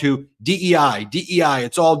moved on to DEI,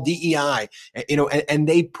 it's all DEI, and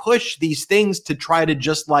they push these things to try to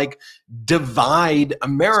just like divide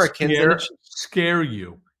Americans. Scare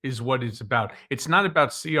you is what it's about. It's not about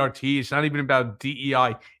CRT. It's not even about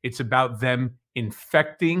DEI. It's about them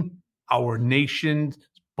infecting our nation's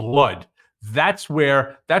blood. That's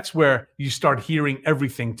where you start hearing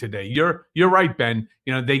everything today. You're right, Ben.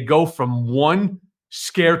 They go from one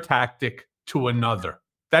scare tactic to another.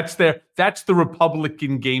 That's the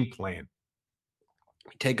Republican game plan.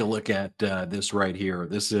 Take a look at this right here.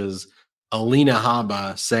 This is Alina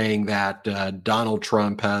Habba saying that Donald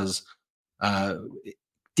Trump has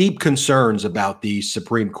deep concerns about the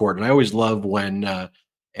Supreme Court. And I always love when an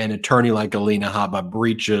attorney like Alina Habba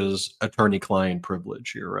breaches attorney-client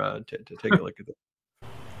privilege here. To take a look at this.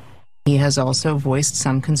 He has also voiced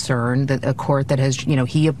some concern that a court that has,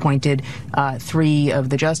 he appointed 3 of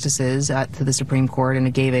the justices to the Supreme Court and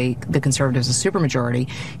it gave the conservatives a supermajority.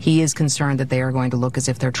 He is concerned that they are going to look as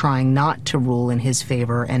if they're trying not to rule in his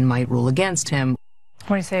favor and might rule against him.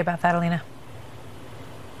 What do you say about that, Alina?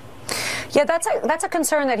 Yeah, that's a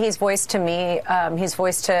concern that he's voiced to me. He's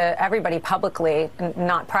voiced to everybody publicly,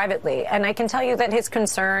 not privately. And I can tell you that his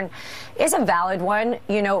concern is a valid one.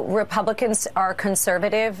 Republicans are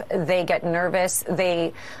conservative. They get nervous.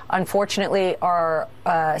 They, unfortunately, are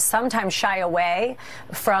sometimes shy away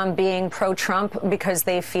from being pro-Trump because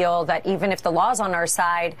they feel that even if the law's on our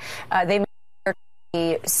side, they may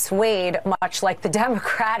be swayed much like the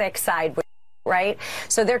Democratic side would. Right?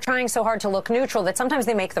 So they're trying so hard to look neutral that sometimes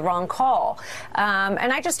they make the wrong call.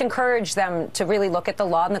 And I just encourage them to really look at the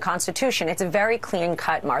law and the Constitution. It's very clean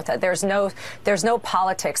cut, Martha. There's no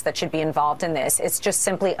politics that should be involved in this. It's just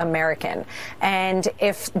simply American. And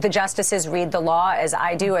if the justices read the law as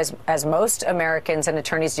I do, as most Americans and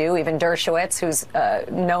attorneys do, even Dershowitz, who's a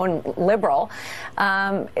known liberal,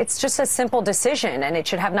 it's just a simple decision, and it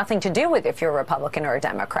should have nothing to do with if you're a Republican or a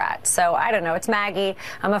Democrat. So I don't know. It's Maggie.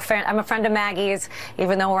 I'm a friend of Maggie.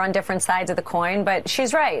 Even though we're on different sides of the coin. But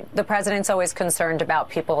she's right. The president's always concerned about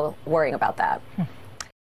people worrying about that.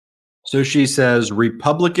 So she says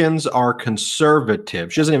Republicans are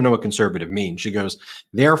conservative. She doesn't even know what conservative means. She goes,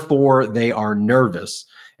 therefore, they are nervous.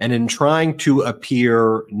 And in trying to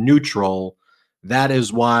appear neutral, that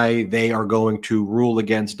is why they are going to rule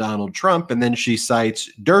against Donald Trump. And then she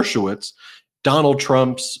cites Dershowitz, Donald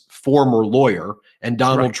Trump's former lawyer and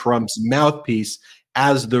Donald Trump's mouthpiece,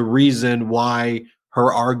 as the reason why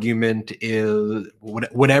her argument is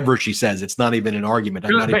whatever she says. It's not even an argument.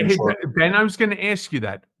 I'm not even sure. Ben, I was going to ask you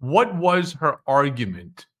that. What was her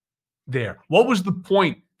argument there? What was the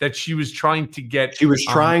point that she was trying to get? She was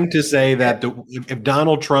trying to say that if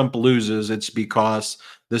Donald Trump loses, it's because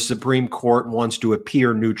the Supreme Court wants to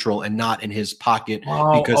appear neutral and not in his pocket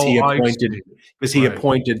because he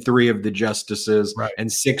appointed 3 of the justices and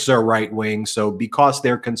 6 are right wing. So because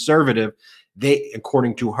they're conservative, they,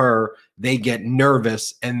 according to her, they get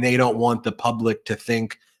nervous and they don't want the public to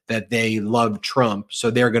think that they love Trump. So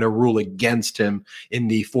they're going to rule against him in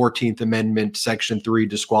the 14th Amendment, Section 3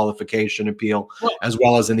 disqualification appeal, as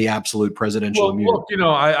well as in the absolute presidential immunity.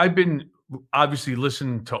 Look, I've been obviously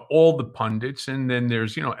listening to all the pundits, and then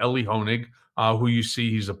there's, Ellie Honig, who you see,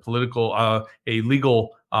 he's a legal,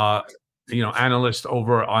 analyst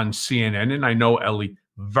over on CNN. And I know Ellie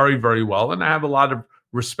very, very well. And I have a lot of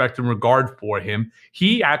respect and regard for him.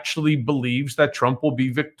 He actually believes that Trump will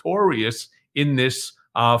be victorious in this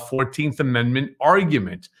 14th Amendment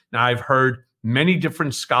argument. Now, I've heard many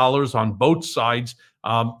different scholars on both sides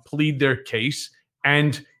plead their case.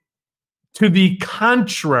 And to the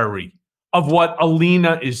contrary of what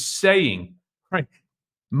Alina is saying, right?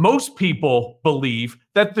 Most people believe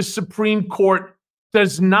that the Supreme Court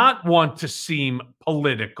does not want to seem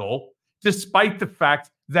political, despite the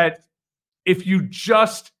fact that if you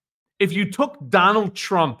took Donald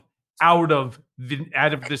Trump out of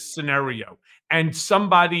this scenario, and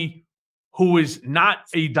somebody who is not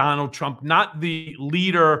a Donald Trump, not the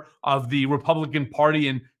leader of the Republican Party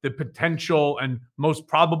and the potential and most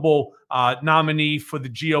probable nominee for the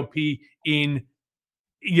GOP in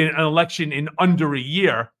an election in under a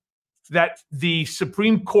year, that the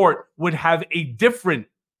Supreme Court would have a different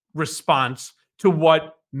response to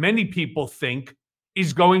what many people think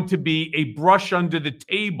is going to be a brush under the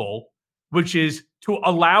table, which is to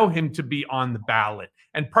allow him to be on the ballot.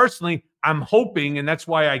 And personally, I'm hoping, and that's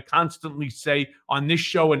why I constantly say on this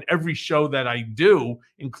show and every show that I do,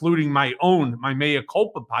 including my Mea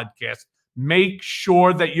Culpa podcast, make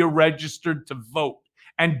sure that you're registered to vote.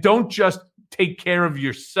 And don't just take care of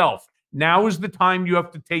yourself. Now is the time you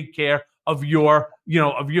have to take care of your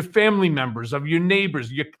family members, of your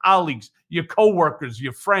neighbors, your colleagues, your coworkers,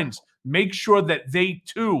 your friends. Make sure that they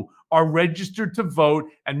too are registered to vote,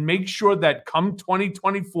 and make sure that come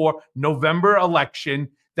 2024 November election,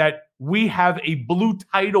 that we have a blue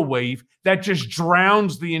tidal wave that just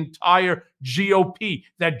drowns the entire GOP,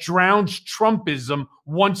 that drowns Trumpism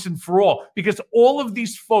once and for all. Because all of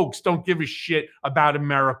these folks don't give a shit about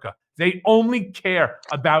America. They only care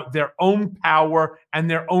about their own power and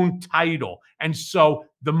their own title. And so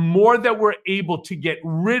the more that we're able to get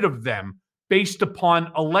rid of them based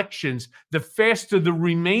upon elections, the faster the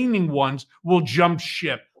remaining ones will jump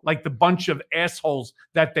ship, like the bunch of assholes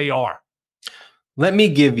that they are. Let me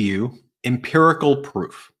give you empirical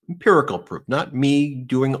proof, not me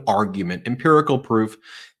doing argument, empirical proof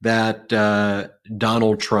that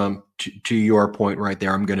Donald Trump, to your point right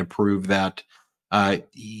there, I'm going to prove that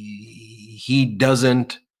he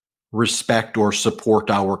doesn't respect or support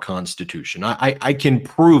our Constitution. I can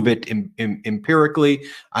prove it empirically.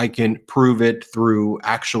 I can prove it through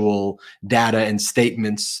actual data and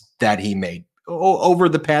statements that he made over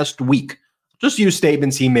the past week. Just use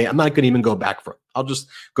statements he made. I'm not going to even go back for it. I'll just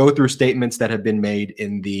go through statements that have been made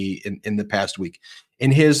in the past week.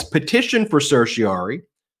 In his petition for certiorari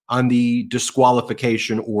on the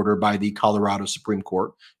disqualification order by the Colorado Supreme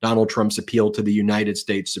Court, Donald Trump's appeal to the United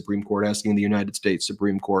States Supreme Court, asking the United States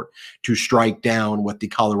Supreme Court to strike down what the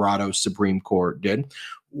Colorado Supreme Court did.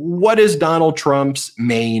 What is Donald Trump's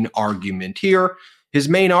main argument here? His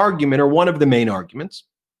main argument, or one of the main arguments,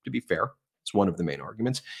 to be fair, it's one of the main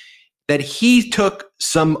arguments, that he took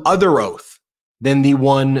some other oath than the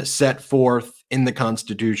one set forth in the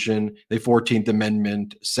Constitution, the 14th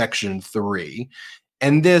Amendment, Section 3.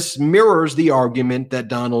 And this mirrors the argument that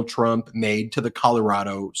Donald Trump made to the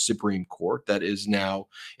Colorado Supreme Court that is now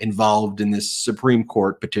involved in this Supreme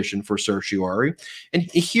Court petition for certiorari. And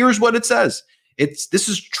here's what it says. This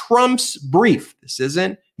is Trump's brief. This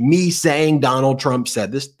isn't me saying Donald Trump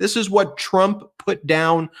said this. This is what Trump put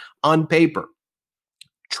down on paper.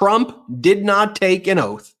 Trump did not take an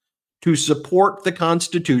oath to support the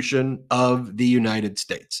Constitution of the United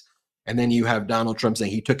States. And then you have Donald Trump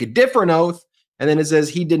saying he took a different oath. And then it says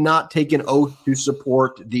he did not take an oath to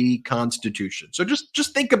support the Constitution. So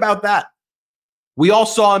just think about that. We all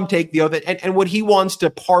saw him take the oath. And what he wants to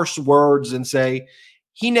parse words and say,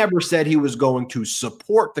 he never said he was going to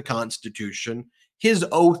support the Constitution. His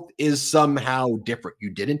oath is somehow different. You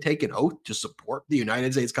didn't take an oath to support the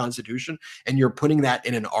United States Constitution, and you're putting that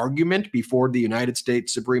in an argument before the United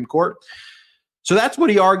States Supreme Court. So that's what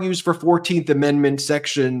he argues for 14th Amendment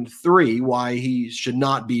Section 3, why he should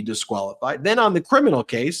not be disqualified. Then on the criminal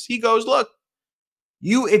case, he goes, look,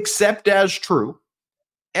 you accept as true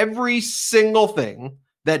every single thing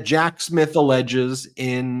that Jack Smith alleges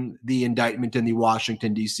in the indictment in the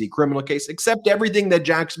Washington, D.C. criminal case, accept everything that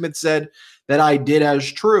Jack Smith said that I did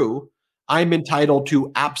as true, I'm entitled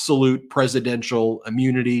to absolute presidential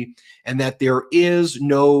immunity, and that there is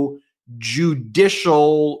no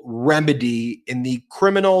judicial remedy in the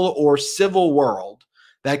criminal or civil world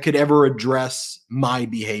that could ever address my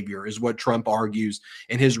behavior, is what Trump argues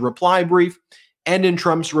in his reply brief. And in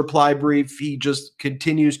Trump's reply brief, he just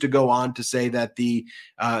continues to go on to say that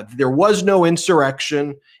there was no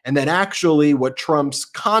insurrection, and that actually what Trump's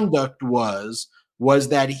conduct was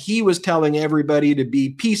that he was telling everybody to be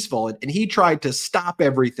peaceful, and he tried to stop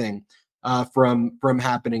everything from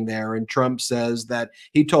happening there. And Trump says that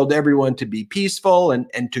he told everyone to be peaceful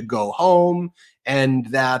and to go home, and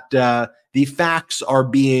that the facts are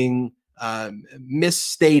being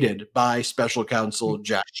misstated by Special Counsel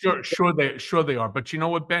Jack. Sure they are. But you know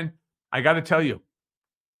what, Ben? I got to tell you,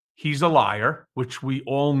 he's a liar, which we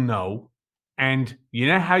all know. And you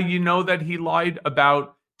know how you know that he lied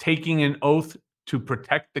about taking an oath to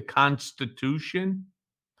protect the Constitution?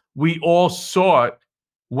 We all saw it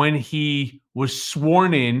when he was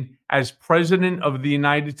sworn in as president of the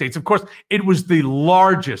United States. Of course, it was the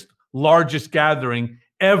largest gathering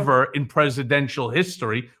ever in presidential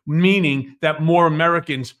history, meaning that more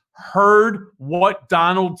Americans heard what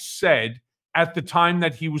Donald said at the time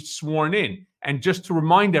that he was sworn in. And just to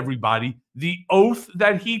remind everybody, the oath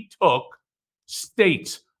that he took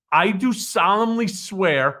states, "I do solemnly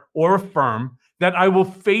swear or affirm that I will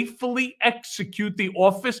faithfully execute the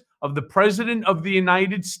office of the President of the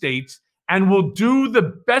United States and will do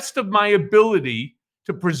the best of my ability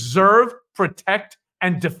to preserve, protect,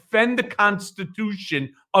 and defend the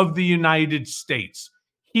Constitution of the United States."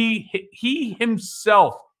 He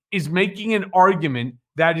himself is making an argument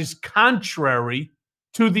that is contrary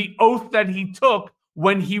to the oath that he took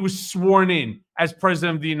when he was sworn in as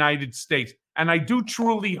President of the United States. And I do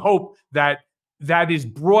truly hope that that is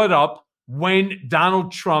brought up when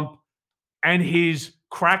Donald Trump and his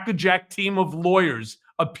crackerjack team of lawyers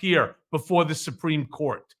appear before the Supreme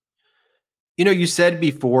Court. You know, you said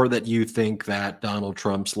before that you think that Donald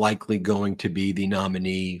Trump's likely going to be the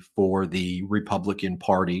nominee for the Republican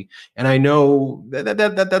Party, and I know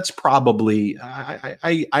that's probably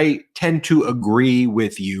I tend to agree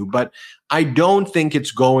with you, but I don't think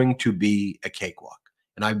it's going to be a cakewalk.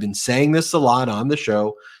 And I've been saying this a lot on the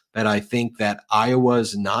show, that I think that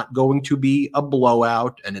Iowa's not going to be a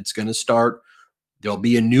blowout, and it's going to start. There'll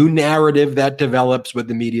be a new narrative that develops with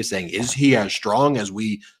the media saying, is he as strong as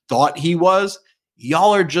we thought he was?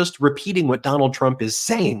 Y'all are just repeating what Donald Trump is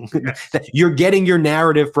saying. You're getting your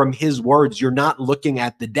narrative from his words. You're not looking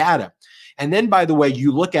at the data. And then, by the way,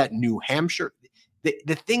 you look at New Hampshire.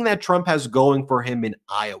 The thing that Trump has going for him in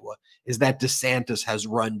Iowa is that DeSantis has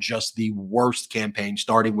run just the worst campaign,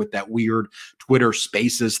 starting with that weird Twitter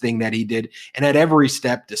Spaces thing that he did. And at every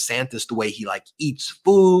step, DeSantis, the way he eats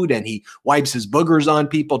food and he wipes his boogers on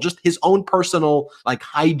people, just his own personal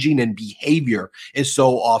hygiene and behavior is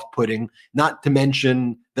so off-putting, not to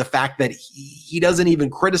mention the fact that he doesn't even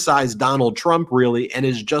criticize Donald Trump really, and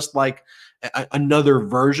is just another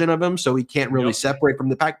version of him, so he can't really separate from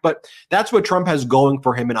the pack. But that's what Trump has going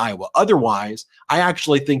for him in Iowa. Otherwise, I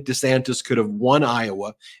actually think DeSantis could have won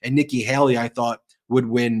Iowa, and Nikki Haley, I thought, would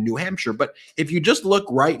win New Hampshire. But if you just look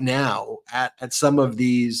right now at some of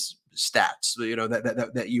these stats,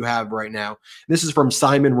 that you have right now, this is from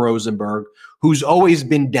Simon Rosenberg, who's always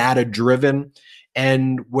been data driven.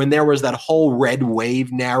 And when there was that whole red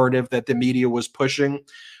wave narrative that the media was pushing,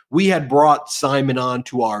 we had brought Simon on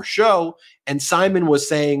to our show, and Simon was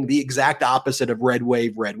saying the exact opposite of red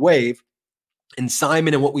wave, red wave. And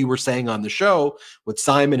Simon and what we were saying on the show with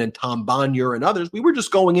Simon and Tom Bonnier and others, we were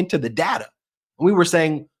just going into the data. And we were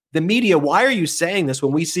saying, the media, why are you saying this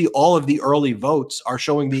when we see all of the early votes are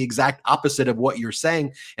showing the exact opposite of what you're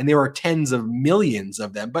saying? And there are tens of millions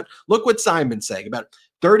of them. But look what Simon's saying. About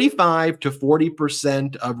 35 to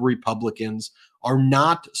 40% of Republicans are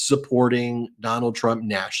not supporting Donald Trump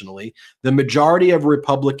nationally. The majority of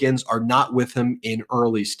Republicans are not with him in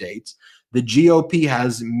early states. The GOP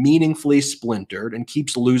has meaningfully splintered and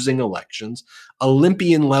keeps losing elections.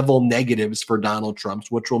 Olympian level negatives for Donald Trump,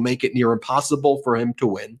 which will make it near impossible for him to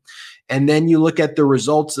win. And then you look at the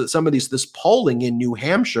results that some of this polling in New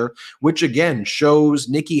Hampshire, which again shows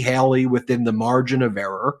Nikki Haley within the margin of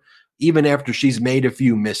error, even after she's made a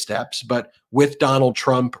few missteps, but with Donald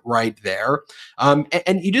Trump right there. And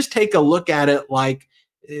you just take a look at it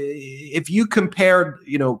if you compared,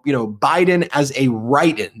 Biden as a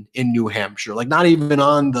write-in in New Hampshire, not even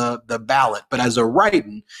on the ballot, but as a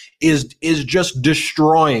write-in, is just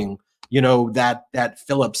destroying that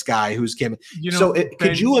Phillips guy who's came. Ben,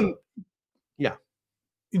 could you? Yeah.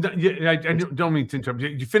 I don't mean to interrupt.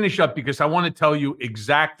 You finish up because I want to tell you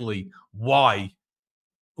exactly why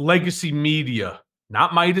legacy media,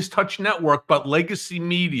 not Midas Touch Network, but legacy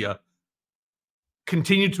media,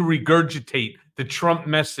 continue to regurgitate the Trump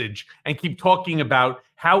message and keep talking about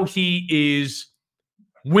how he is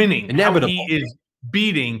winning, inevitable. how he is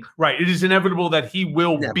beating. Right. It is inevitable that he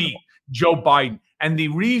will beat Joe Biden. And the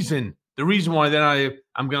reason why, then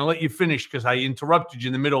I'm going to let you finish because I interrupted you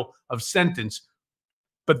in the middle of sentence.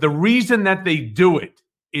 But the reason that they do it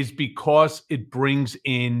is because it brings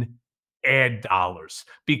in ad dollars,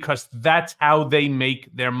 because that's how they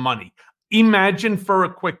make their money. Imagine for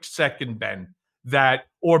a quick second, Ben,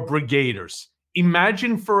 or brigaders,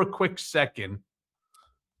 imagine for a quick second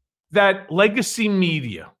that legacy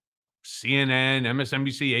media, CNN,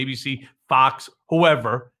 MSNBC, ABC, Fox,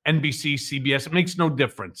 whoever, NBC, CBS, it makes no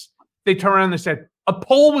difference. They turn around and said, a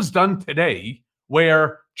poll was done today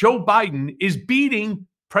where Joe Biden is beating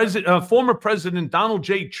former President Donald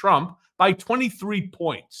J. Trump by 23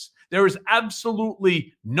 points. There is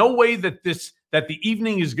absolutely no way that the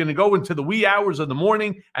evening is going to go into the wee hours of the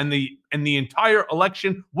morning, and the entire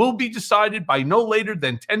election will be decided by no later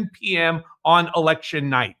than 10 p.m. on election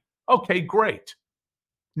night. Okay, great.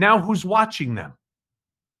 Now who's watching them?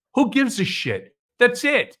 Who gives a shit? That's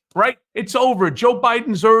it, right? It's over. Joe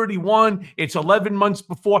Biden's already won. It's 11 months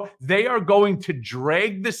before. They are going to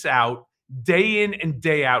drag this out day in and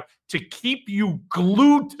day out to keep you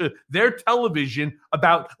glued to their television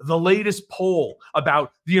about the latest poll,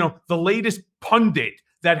 about the latest pundit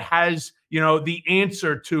that has the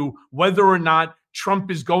answer to whether or not Trump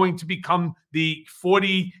is going to become the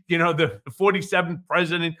 47th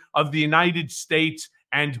president of the United States,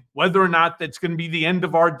 and whether or not that's going to be the end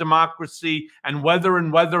of our democracy, and whether.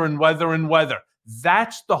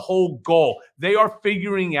 That's the whole goal. They are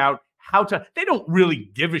figuring out they don't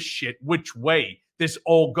really give a shit which way this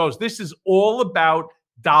all goes. This is all about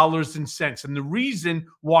dollars and cents. And the reason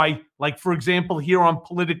why, like, for example, here on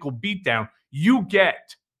Political Beatdown, you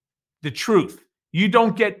get the truth. You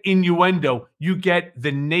don't get innuendo. You get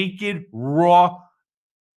the naked, raw,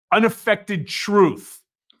 unaffected truth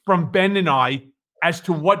from Ben and I as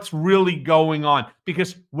to what's really going on,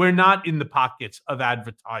 because we're not in the pockets of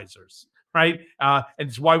advertisers. Right. And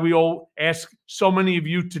it's why we all ask so many of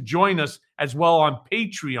you to join us as well on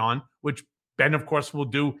Patreon, which Ben, of course, will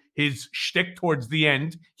do his shtick towards the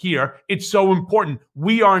end here. It's so important.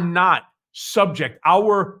 We are not subject.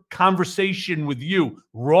 Our conversation with you,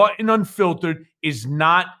 raw and unfiltered, is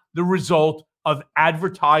not the result of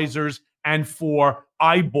advertisers and for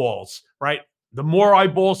eyeballs. Right. The more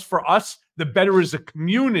eyeballs for us, the better as a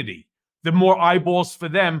community. The more eyeballs for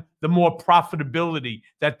them, the more profitability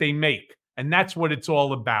that they make. And that's what it's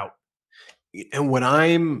all about. And what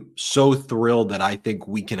I'm so thrilled that I think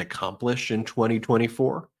we can accomplish in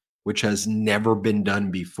 2024, which has never been done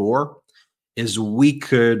before, is we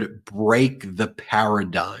could break the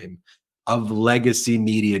paradigm of legacy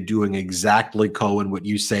media doing exactly, Cohen, what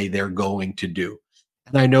you say they're going to do.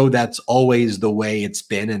 And I know that's always the way it's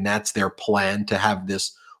been, and that's their plan, to have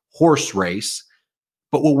this horse race.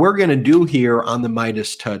 But what we're going to do here on the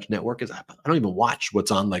Midas Touch Network is I don't even watch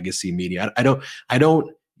what's on legacy media. I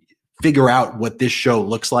don't figure out what this show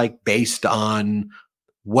looks like based on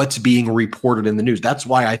what's being reported in the news. That's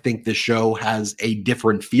why I think the show has a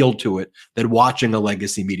different feel to it than watching a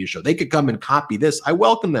legacy media show. They could come and copy this. I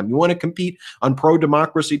welcome them. You want to compete on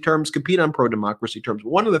pro-democracy terms, compete on pro-democracy terms.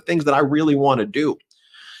 One of the things that I really want to do,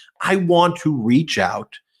 I want to reach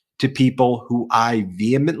out to people who I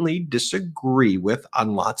vehemently disagree with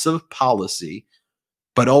on lots of policy,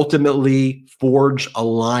 but ultimately forge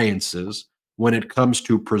alliances when it comes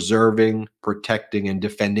to preserving, protecting, and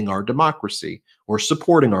defending our democracy, or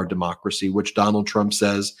supporting our democracy, which Donald Trump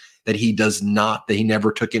says that he does not, that he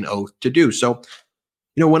never took an oath to do. So,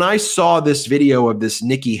 when I saw this video of this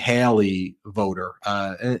Nikki Haley voter,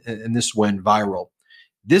 and this went viral,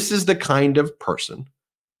 this is the kind of person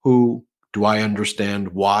who, do I understand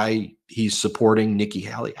why he's supporting Nikki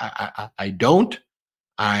Haley? I don't.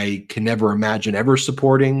 I can never imagine ever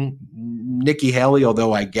supporting Nikki Haley,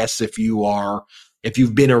 although I guess if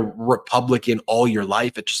you've been a Republican all your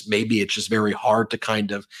life, it's just very hard to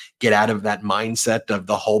kind of get out of that mindset of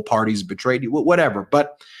the whole party's betrayed you, whatever.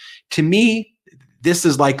 But to me, this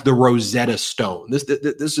is like the Rosetta Stone.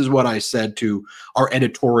 This is what I said to our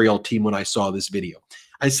editorial team when I saw this video.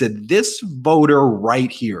 I said, this voter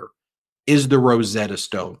right here is the Rosetta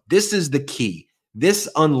Stone. This is the key. This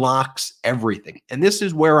unlocks everything. And this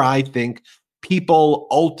is where I think people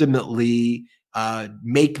ultimately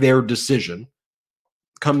make their decision.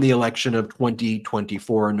 come the election of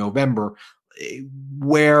 2024 in November,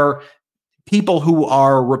 where people who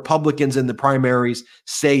are Republicans in the primaries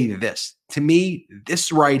say this. To me,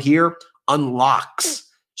 this right here unlocks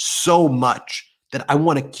so much that I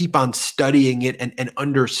want to keep on studying it and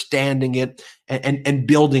understanding it and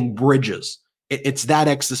building bridges. It's that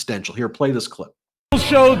existential. Here, play this clip.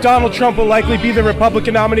 Show Donald Trump will likely be the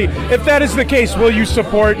Republican nominee. If that is the case, will you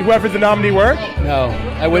support whoever the nominee were? No,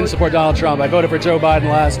 I wouldn't support Donald Trump. I voted for Joe Biden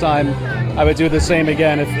last time. I would do the same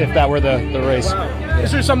again if that were the race.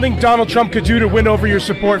 Is there something Donald Trump could do to win over your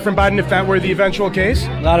support from Biden if that were the eventual case?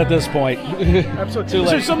 Not at this point. Absolutely. Is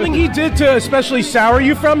there something he did to especially sour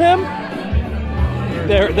you from him?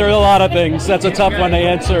 There are a lot of things. That's a tough one to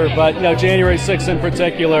answer, but January 6th in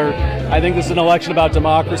particular, I think this is an election about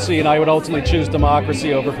democracy, and I would ultimately choose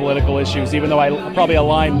democracy over political issues, even though I probably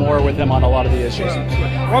align more with him on a lot of the issues.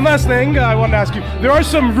 One last thing I wanted to ask you. There are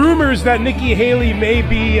some rumors that Nikki Haley may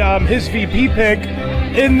be his VP pick.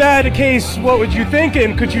 In that case, what would you think,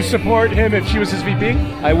 and could you support him if she was his VP?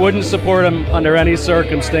 I wouldn't support him under any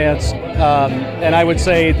circumstance, and I would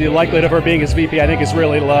say the likelihood of her being his VP I think is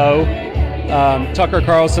really low. Tucker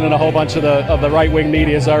Carlson and a whole bunch of the right-wing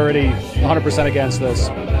media is already 100% against this.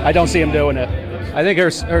 I don't see him doing it. I think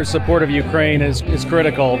her support of Ukraine is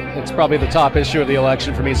critical. It's probably the top issue of the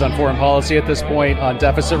election for me is on foreign policy at this point, on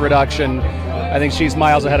deficit reduction. I think she's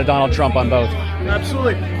miles ahead of Donald Trump on both.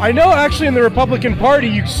 Absolutely. I know actually in the Republican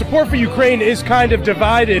Party, support for Ukraine is kind of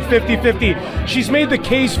divided, 50-50. She's made the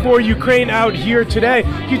case for Ukraine out here today.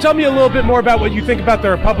 Can you tell me a little bit more about what you think about the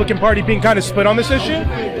Republican Party being kind of split on this issue?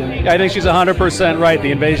 I think she's 100% right.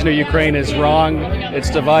 The invasion of Ukraine is wrong. It's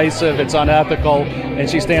divisive. It's unethical. And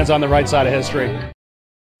she stands on the right side of history.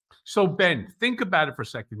 So, Ben, think about it for a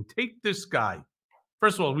second. Take this guy.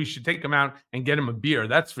 First of all, we should take him out and get him a beer.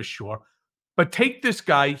 That's for sure. But take this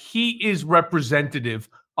guy. He is representative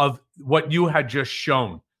of what you had just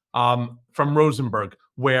shown from Rosenberg,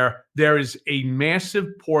 where there is a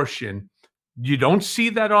massive portion. You don't see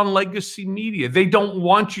that on legacy media. They don't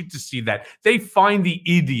want you to see that. They find the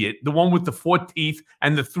idiot, the one with the 4 teeth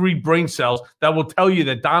and the 3 brain cells, that will tell you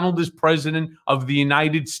that Donald is president of the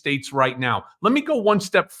United States right now. Let me go one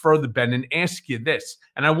step further, Ben, and ask you this.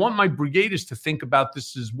 And I want my brigaders to think about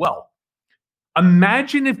this as well.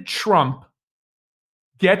 Imagine if Trump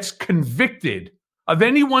gets convicted of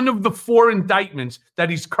any one of the 4 indictments that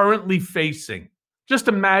he's currently facing. Just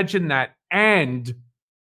imagine that. And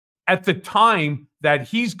at the time that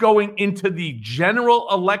he's going into the general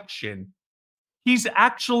election, he's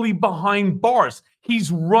actually behind bars.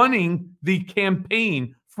 He's running the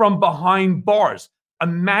campaign from behind bars.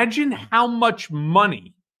 Imagine how much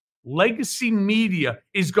money legacy media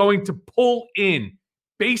is going to pull in,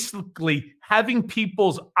 basically having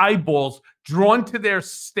people's eyeballs drawn to their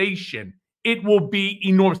station. It will be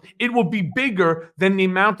enormous. It will be bigger than the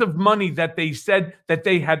amount of money that they said that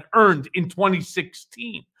they had earned in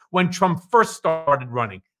 2016 when Trump first started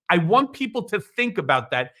running. I want people to think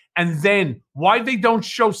about that, and then why they don't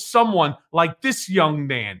show someone like this young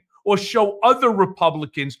man or show other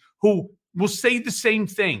Republicans who will say the same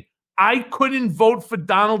thing. I couldn't vote for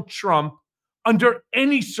Donald Trump under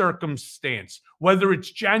any circumstance, whether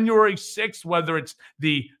it's January 6th, whether it's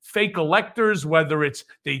the fake electors, whether it's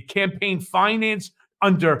the campaign finance,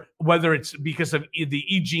 whether it's because of the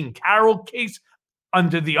E. Jean Carroll case,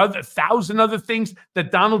 under the other 1,000 other things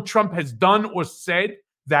that Donald Trump has done or said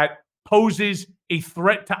that poses a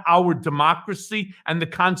threat to our democracy and the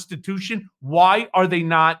Constitution. Why are they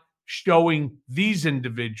not showing these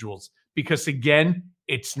individuals? Because, again,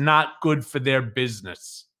 it's not good for their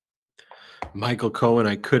business. Michael Cohen,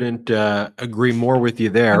 I couldn't agree more with you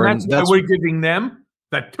there. And that's why we're giving them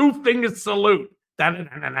the 2-finger salute.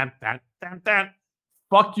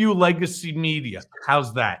 Fuck you, legacy media.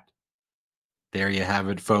 How's that? There you have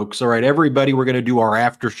it, folks. All right, everybody, we're going to do our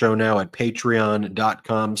after show now at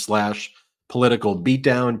patreon.com/political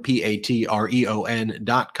beatdown,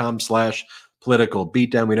 patreon.com/political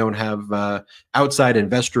beatdown. We don't have outside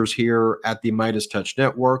investors here at the Midas Touch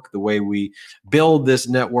Network. The way we build this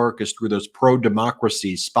network is through those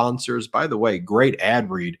pro-democracy sponsors. By the way, great ad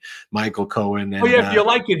read, Michael Cohen. And, if you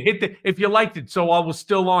like it, if you liked it, so I was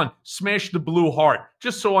still on, smash the blue heart,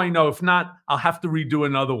 just so I know. If not, I'll have to redo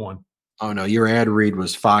another one. Oh, no, your ad read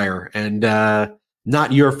was fire. And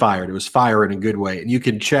Not you're fired. It was fire in a good way. And you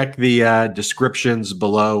can check the descriptions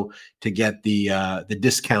below to get the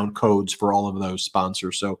discount codes for all of those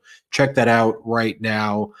sponsors. So check that out right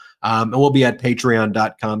now. And we'll be at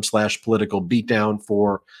patreon.com/political beatdown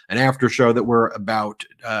for an after show that we're about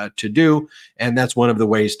to do. And that's one of the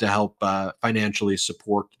ways to help financially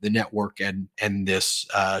support the network and this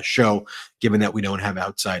show, given that we don't have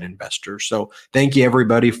outside investors. So thank you,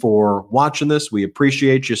 everybody, for watching this. We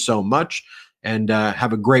appreciate you so much. And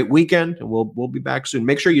have a great weekend. And we'll be back soon.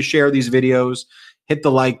 Make sure you share these videos, hit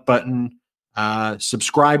the like button,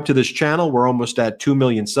 subscribe to this channel. We're almost at 2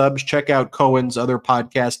 million subs. Check out Cohen's other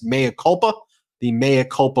podcast, Mea Culpa, the Mea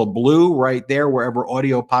Culpa Blue, right there, wherever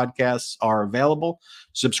audio podcasts are available.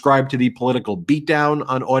 Subscribe to the Political Beatdown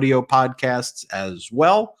on audio podcasts as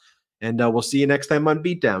well. And we'll see you next time on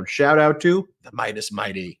Beatdown. Shout out to the Midas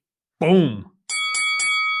Mighty. Boom.